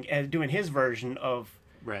cosplaying and doing his version of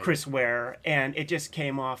Chris Ware, and it just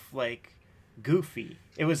came off like goofy.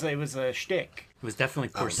 It was a shtick. It was definitely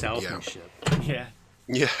poor salesmanship. Yeah.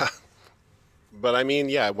 Yeah. But I mean,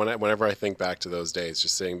 yeah, whenever I think back to those days,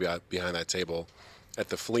 just sitting behind that table at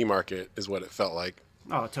the flea market is what it felt like.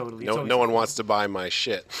 Oh, totally. No one wants to buy my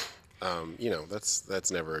shit.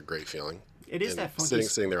 That's never a great feeling. It is that funky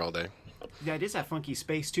sitting there all day. Yeah, it is that funky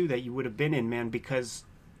space too that you would have been in, man, because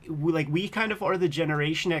we kind of are the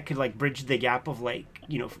generation that could like bridge the gap of like,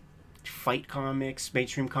 fight comics,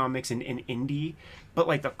 mainstream comics, and indie. But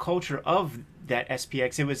like the culture of that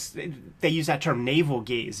SPX, they used that term navel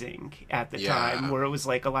gazing at the time, where it was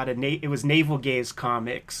like a lot of it was navel gaze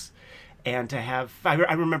comics, and to have I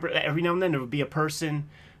remember every now and then there would be a person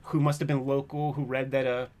who must have been local who read that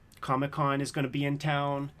a Comic-Con is going to be in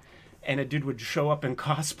town, and a dude would show up in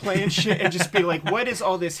cosplay and shit and just be like, what is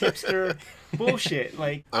all this hipster bullshit?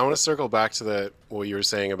 Like, I want to circle back to what you were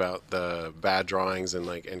saying about the bad drawings and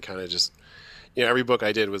kind of just, every book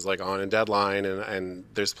I did was like on a deadline, and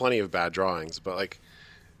there's plenty of bad drawings, but like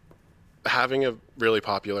having a really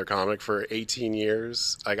popular comic for 18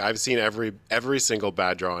 years, like I've seen every single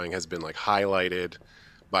bad drawing has been like highlighted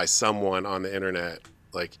by someone on the internet,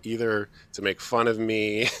 like either to make fun of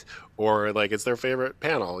me or like it's their favorite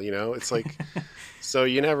panel, it's like, so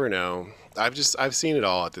you never know. I've seen it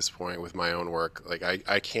all at this point with my own work. Like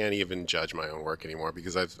I can't even judge my own work anymore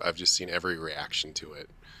because I've just seen every reaction to it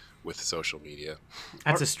with social media.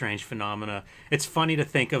 That's a strange phenomena. It's funny to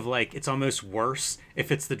think of, like, it's almost worse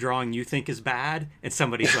if it's the drawing you think is bad and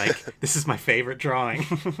somebody's like, this is my favorite drawing.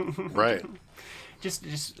 Right.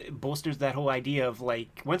 Just bolsters that whole idea of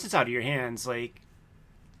like, once it's out of your hands, like,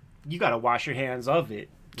 you got to wash your hands of it.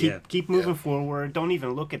 Keep moving forward. Don't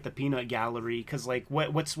even look at the peanut gallery, because like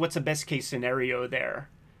what's the best case scenario there?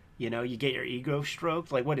 You get your ego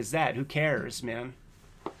stroked. Like, what is that? Who cares, man?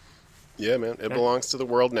 Yeah, man. It belongs to the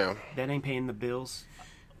world now. That ain't paying the bills.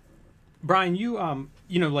 Brian, you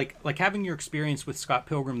like having your experience with Scott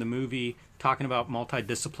Pilgrim the movie, talking about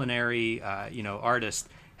multidisciplinary artists.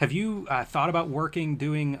 Have you thought about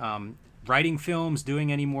doing writing films,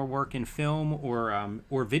 doing any more work in film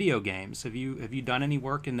or video games? Have you done any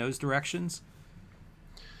work in those directions?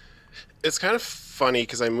 It's kind of funny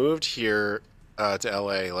because I moved here to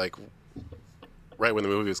LA like right when the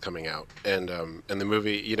movie was coming out, and the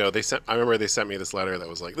movie, I remember they sent me this letter that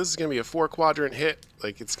was like, this is going to be a 4-quadrant hit,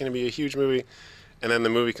 like it's going to be a huge movie, and then the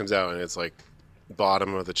movie comes out and it's like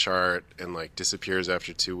bottom of the chart and like disappears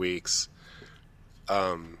after 2 weeks.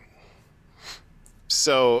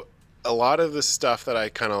 So a lot of the stuff that I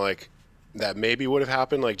kind of like that maybe would have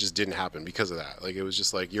happened, like, just didn't happen because of that. Like, it was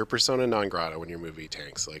just like, you're persona non grata when your movie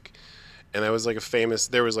tanks. Like, and that was like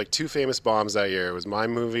there was like 2 famous bombs that year. It was my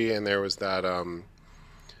movie, and there was that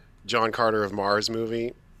John Carter of Mars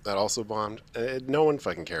movie that also bombed. No one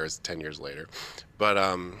fucking cares 10 years later. But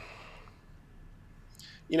I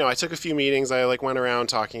took a few meetings. I like went around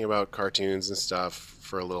talking about cartoons and stuff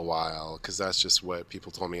for a little while because that's just what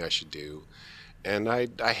people told me I should do. And I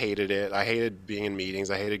hated it. I hated being in meetings.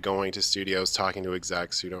 I hated going to studios, talking to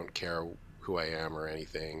execs who don't care who I am or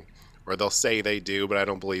anything. Or they'll say they do, but I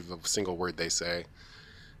don't believe a single word they say.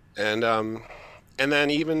 And then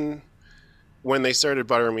even when they started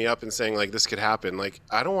buttering me up and saying, like, this could happen, like,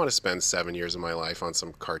 I don't want to spend 7 years of my life on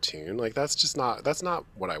some cartoon. Like, that's not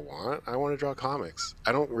what I want. I want to draw comics.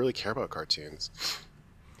 I don't really care about cartoons.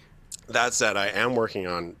 That said, I am working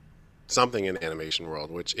on something in the animation world,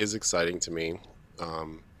 which is exciting to me.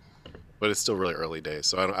 But it's still really early days,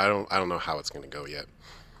 so I don't know how it's going to go yet.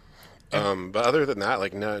 But other than that,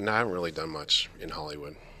 like, no, I haven't really done much in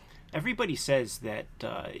Hollywood. Everybody says that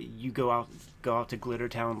you go out to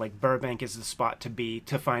Glittertown, like Burbank is the spot to be,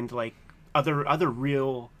 to find like other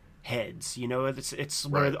real heads. It's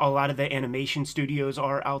where Right. a lot of the animation studios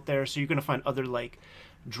are out there. So you're gonna find other like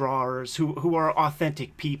drawers who are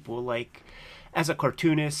authentic people. Like, as a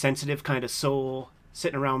cartoonist, sensitive kind of soul,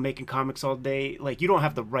 sitting around making comics all day, like, you don't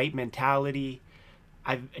have the right mentality.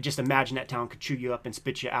 I just imagine that town could chew you up and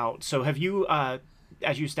spit you out. So have you,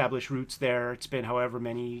 as you establish roots there, it's been however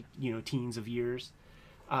many, teens of years,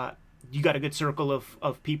 you got a good circle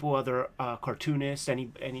of people, other cartoonists,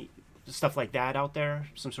 any stuff like that out there?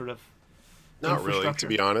 Some sort of Not really, infrastructure?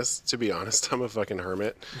 to be honest, I'm a fucking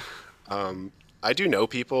hermit. I do know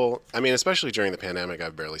people. I mean, especially during the pandemic,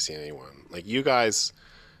 I've barely seen anyone. Like, you guys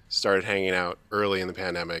started hanging out early in the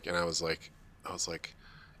pandemic, and I was like,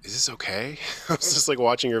 is this okay? I was just like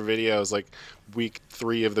watching your videos, like week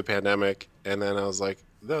 3 of the pandemic, and then I was like,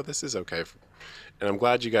 no, this is okay. And I'm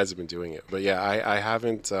glad you guys have been doing it. But yeah, I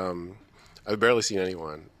haven't. I've barely seen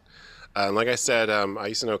anyone. Like I said, I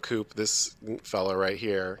used to know Coop, this fella right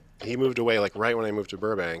here. He moved away like right when I moved to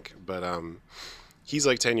Burbank, but he's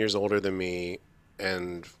like 10 years older than me,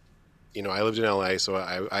 and I lived in LA, so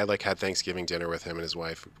I like had Thanksgiving dinner with him and his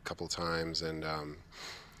wife a couple of times, and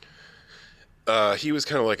he was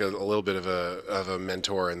kind of like a little bit of a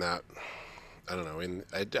mentor in that. I don't know,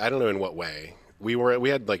 I don't know in what way. We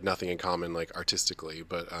had like nothing in common, like artistically,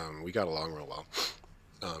 but we got along real well.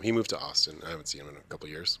 He moved to Austin. I haven't seen him in a couple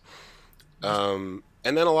of years.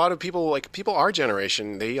 And then a lot of people, like people our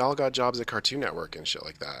generation, they all got jobs at Cartoon Network and shit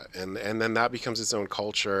like that. And then that becomes its own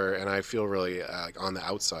culture, and I feel really like on the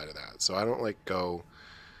outside of that. So I don't like go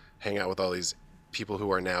hang out with all these people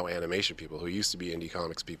who are now animation people, who used to be indie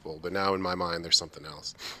comics people, but now in my mind there's something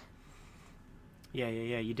else. Yeah.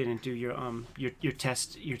 You didn't do your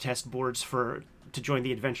test boards to join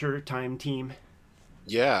the Adventure Time team.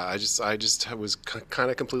 Yeah, I just was kind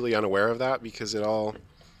of completely unaware of that because it all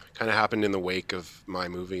kind of happened in the wake of my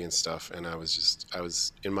movie and stuff, and I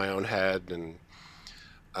was in my own head and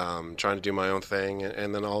trying to do my own thing,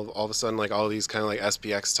 and then all of a sudden, like all these kind of like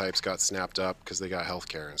SPX types got snapped up because they got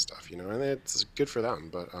healthcare and stuff, you know, and it's good for them,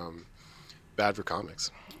 but bad for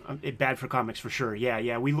comics. Bad for comics for sure. Yeah,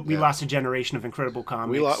 yeah. We Yeah. lost a generation of incredible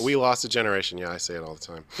comics. We lost a generation. Yeah, I say it all the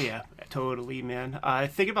time. Yeah, totally, man.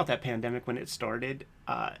 Think about that pandemic when it started.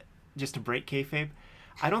 Just to break kayfabe,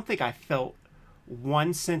 I don't think I felt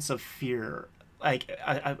one sense of fear, like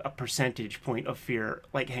a percentage point of fear,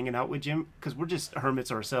 like hanging out with Jim, because we're just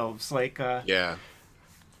hermits ourselves. Like, Yeah,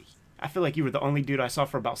 I feel like you were the only dude I saw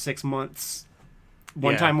for about 6 months,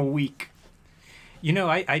 one Yeah. time a week. You know,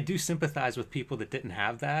 I do sympathize with people that didn't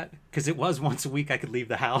have that because it was once a week I could leave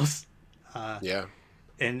the house. yeah.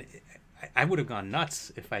 And I would have gone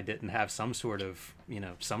nuts if I didn't have some sort of,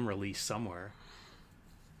 some release somewhere.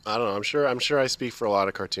 I don't know. I'm sure I speak for a lot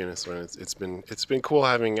of cartoonists when it's been cool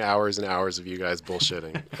having hours and hours of you guys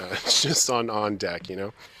bullshitting, just on deck. You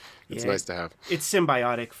know, it's Yeah. nice to have. It's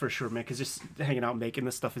symbiotic for sure, man. Because just hanging out, making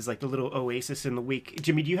this stuff is like the little oasis in the week.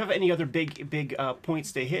 Jimmy, do you have any other big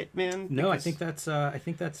points to hit, man? No, Because- I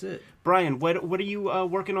think that's it. Brian, what are you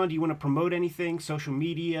working on? Do you want to promote anything, social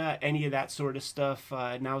media, any of that sort of stuff?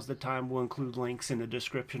 Now's the time. We'll include links in the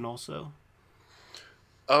description also.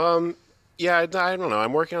 Yeah, I don't know.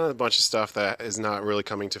 I'm working on a bunch of stuff that is not really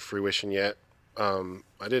coming to fruition yet. I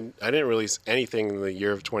didn't release anything in the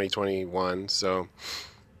year of 2021, so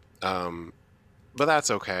but that's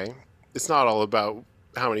okay. It's not all about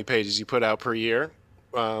how many pages you put out per year.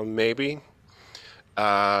 Maybe.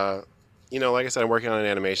 Like I said, I'm working on an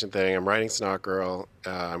animation thing. I'm writing Snot Girl.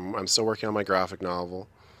 I'm still working on my graphic novel,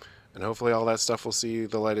 and hopefully all that stuff will see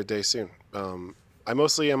the light of day soon. I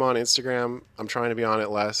mostly am on Instagram. I'm trying to be on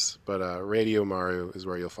it less, but Radio Maru is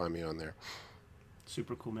where you'll find me on there.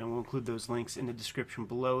 Super cool, man. We'll include those links in the description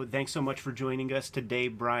below. Thanks so much for joining us today,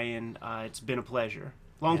 Brian. It's been a pleasure.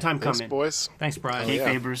 Long time Thanks, coming. boys. Thanks, Brian. yeah.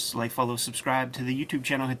 Kayfabers, like, follow, subscribe to the YouTube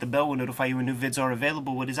channel. Hit the bell. We'll notify you when new vids are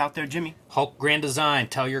available. What is out there, Jimmy? Hulk Grand Design.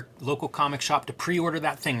 Tell your local comic shop to pre-order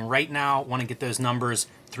that thing right now. Want to get those numbers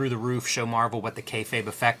through the roof. Show Marvel what the kayfabe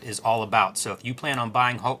effect is all about. So if you plan on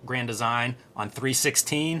buying Hulk Grand Design on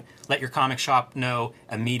 3/16, let your comic shop know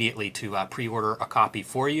immediately to pre-order a copy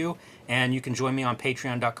for you. And you can join me on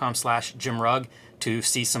patreon.com/JimRugg to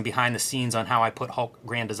see some behind the scenes on how I put Hulk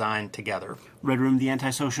Grand Design together. Red Room, the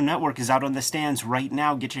Antisocial Network, is out on the stands right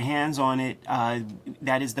now. Get your hands on it.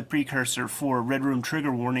 That is the precursor for Red Room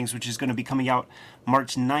Trigger Warnings, which is going to be coming out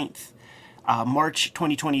March 9th. March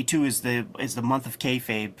 2022 is the month of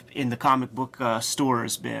kayfabe in the comic book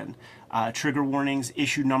stores, Ben. Trigger Warnings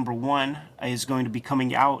issue number 1 is going to be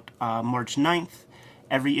coming out March 9th.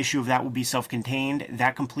 Every issue of that will be self-contained.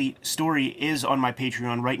 That complete story is on my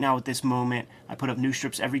Patreon right now at this moment. I put up new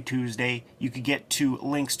strips every Tuesday. You could get to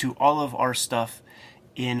links to all of our stuff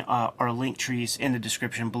in our link trees in the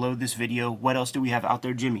description below this video. What else do we have out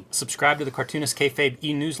there, Jimmy? Subscribe to the Cartoonist Kayfabe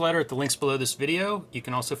e-newsletter at the links below this video. You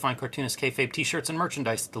can also find Cartoonist Kayfabe t-shirts and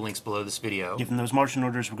merchandise at the links below this video. Given those marching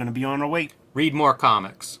orders, we're going to be on our way. Read more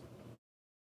comics.